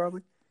month,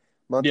 probably.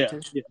 Month or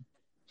two.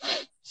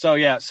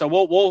 Yeah. So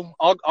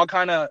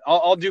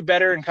I'll do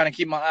better and kind of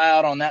keep my eye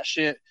out on that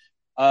shit.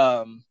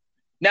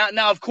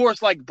 Now, of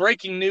course, like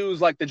breaking news,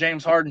 like the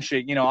James Harden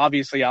shit,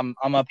 obviously I'm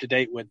up to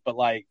date with, but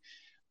like,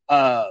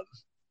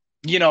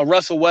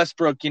 Russell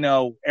Westbrook,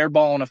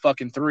 airballing a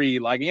fucking three,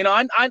 like,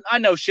 I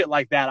know shit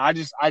like that. I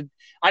just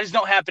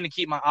don't happen to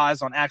keep my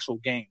eyes on actual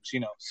games,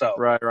 so.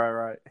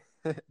 Right.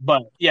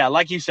 But yeah,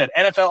 like you said,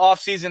 NFL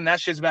offseason, that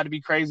shit's about to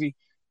be crazy.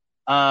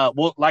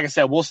 Like I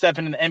said, we'll step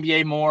into the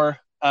NBA more.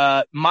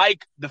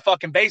 Mike, the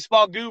fucking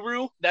baseball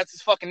guru, that's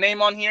his fucking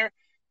name on here.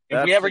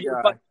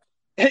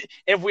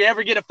 If we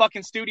ever get a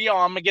fucking studio,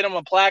 I'm gonna get him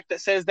a plaque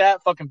that says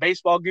that fucking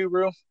baseball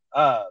guru.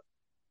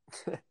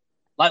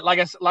 Like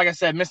I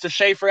said, Mr.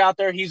 Schaefer out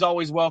there, he's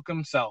always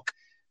welcome. So,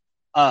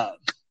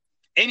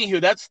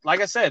 anywho, that's like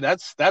I said,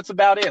 that's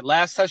about it.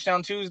 Last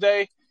Touchdown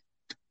Tuesday.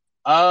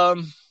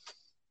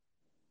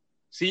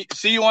 See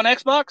you on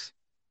Xbox.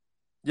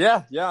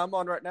 Yeah, I'm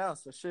on right now.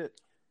 So shit.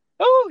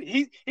 Oh,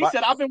 he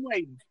said I've been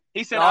waiting.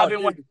 He said I've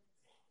been waiting.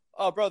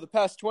 Oh, bro, the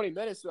past 20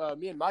 minutes,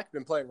 me and Mike have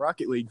been playing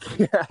Rocket League.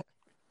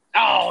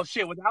 Oh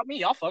shit! Without me,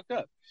 y'all fucked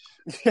up.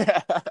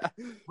 Yeah. All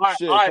right,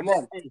 come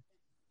on.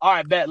 All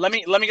right, bet. Let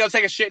me go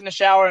take a shit in the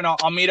shower, and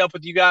I'll meet up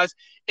with you guys.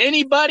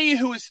 Anybody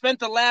who has spent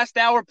the last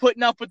hour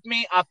putting up with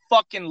me, I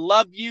fucking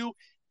love you.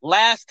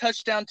 Last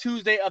Touchdown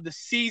Tuesday of the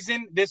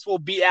season. This will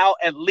be out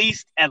at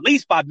least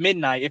by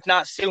midnight, if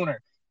not sooner.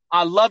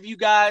 I love you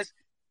guys.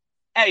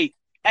 Hey,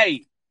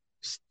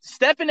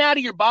 stepping out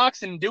of your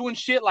box and doing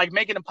shit like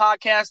making a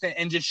podcast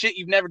and just shit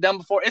you've never done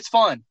before. It's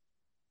fun.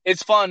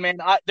 It's fun, man.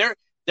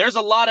 There's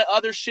a lot of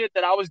other shit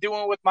that I was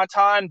doing with my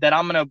time that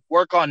I'm going to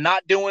work on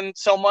not doing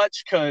so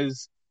much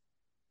because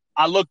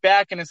I look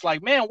back and it's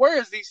like, man, where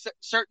has these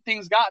certain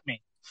things got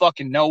me?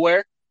 Fucking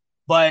nowhere.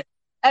 But,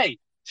 hey,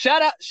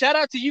 shout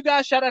out to you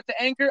guys. Shout out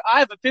to Anchor. I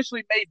have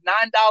officially made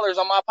 $9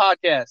 on my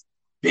podcast.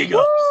 Big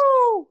ups.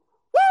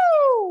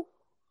 Woo!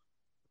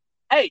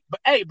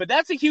 But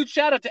that's a huge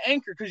shout out to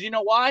Anchor because you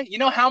know why? You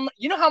know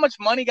how much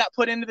money got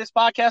put into this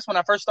podcast when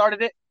I first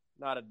started it?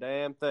 Not a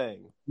damn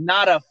thing.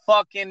 Not a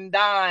fucking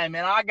dime,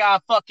 and I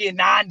got fucking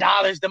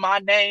 $9 to my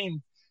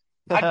name.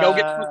 I'd go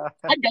get a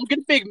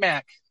Big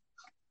Mac.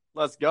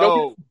 Let's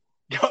go.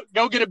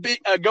 Go get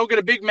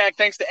a Big Mac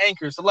thanks to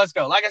Anchor. So let's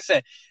go. Like I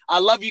said, I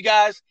love you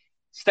guys.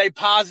 Stay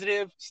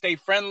positive, stay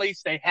friendly,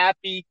 stay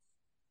happy.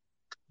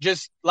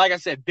 Just like I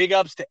said, big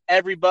ups to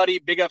everybody.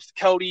 Big ups to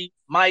Cody,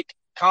 Mike,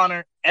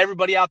 Connor,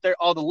 everybody out there,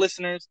 all the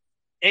listeners,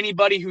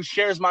 anybody who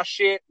shares my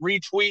shit,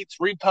 retweets,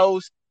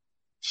 reposts,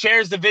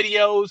 shares the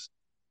videos,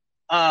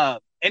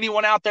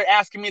 anyone out there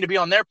asking me to be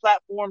on their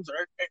platforms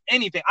or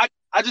anything.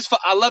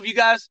 I love you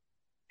guys,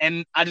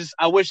 and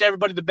I wish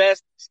everybody the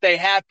best. Stay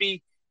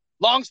happy.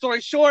 Long story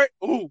short,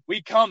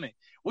 we coming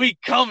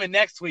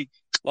next week.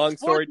 Long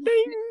story,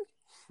 ding.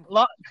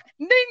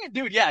 Ding,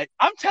 dude. Yeah,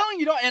 I'm telling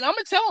you, and I'm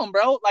gonna tell him,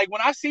 bro. Like when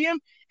I see him,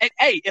 and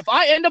hey, if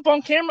I end up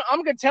on camera,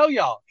 I'm gonna tell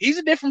y'all he's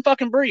a different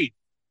fucking breed,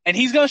 and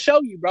he's gonna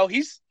show you, bro.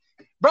 He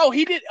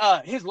did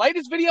his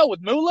latest video with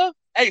Moolah.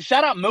 Hey,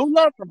 shout out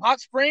Moolah from Hot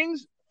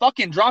Springs,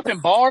 fucking dropping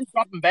bars,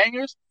 dropping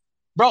bangers,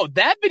 bro.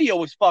 That video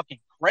was fucking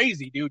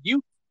crazy, dude.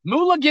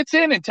 Moolah gets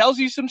in and tells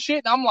you some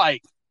shit, and I'm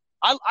like,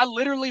 I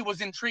literally was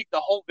intrigued the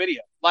whole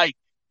video, like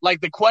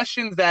the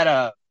questions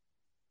that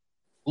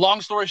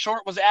Long Story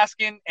Short was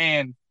asking,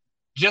 and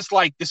just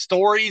like the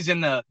stories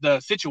and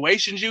the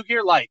situations you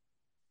hear, like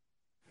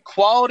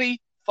quality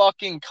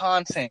fucking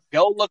content.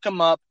 Go look them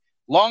up.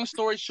 Long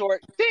Story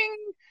Short, ding,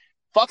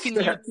 fucking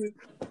YouTube,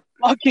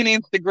 fucking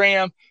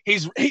Instagram.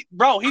 He's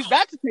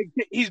about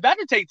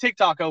to take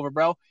TikTok over,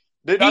 bro.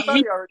 Dude, I thought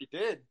he already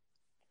did.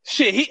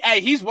 Shit,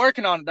 he's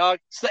working on it, dog.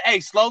 So,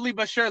 slowly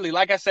but surely.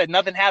 Like I said,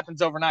 nothing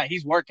happens overnight.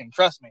 He's working.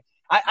 Trust me.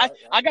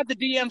 I got the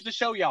DMs to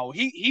show y'all.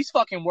 He's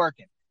fucking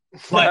working.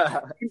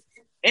 But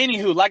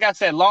anywho, like I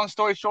said, long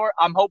story short,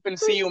 I'm hoping to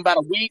see you in about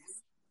a week.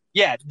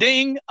 Yeah,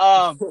 ding.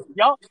 Y'all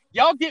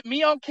get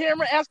me on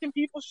camera asking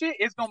people shit.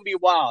 It's gonna be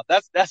wild.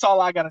 That's all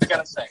I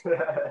gotta say.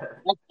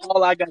 That's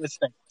all I gotta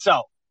say.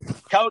 So,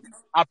 Cody,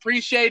 I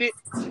appreciate it.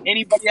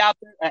 Anybody out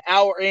there an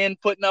hour in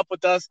putting up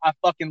with us, I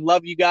fucking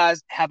love you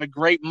guys. Have a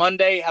great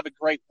Monday. Have a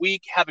great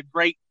week. Have a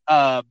great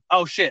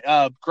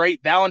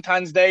great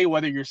Valentine's Day.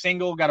 Whether you're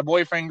single, got a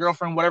boyfriend,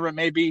 girlfriend, whatever it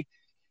may be.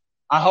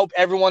 I hope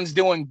everyone's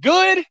doing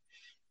good.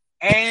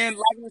 And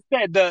like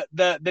I said,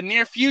 the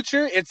near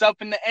future, it's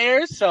up in the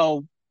air.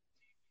 So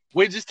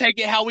we just take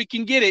it how we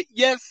can get it.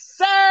 Yes,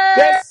 sir.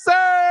 Yes,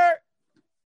 sir.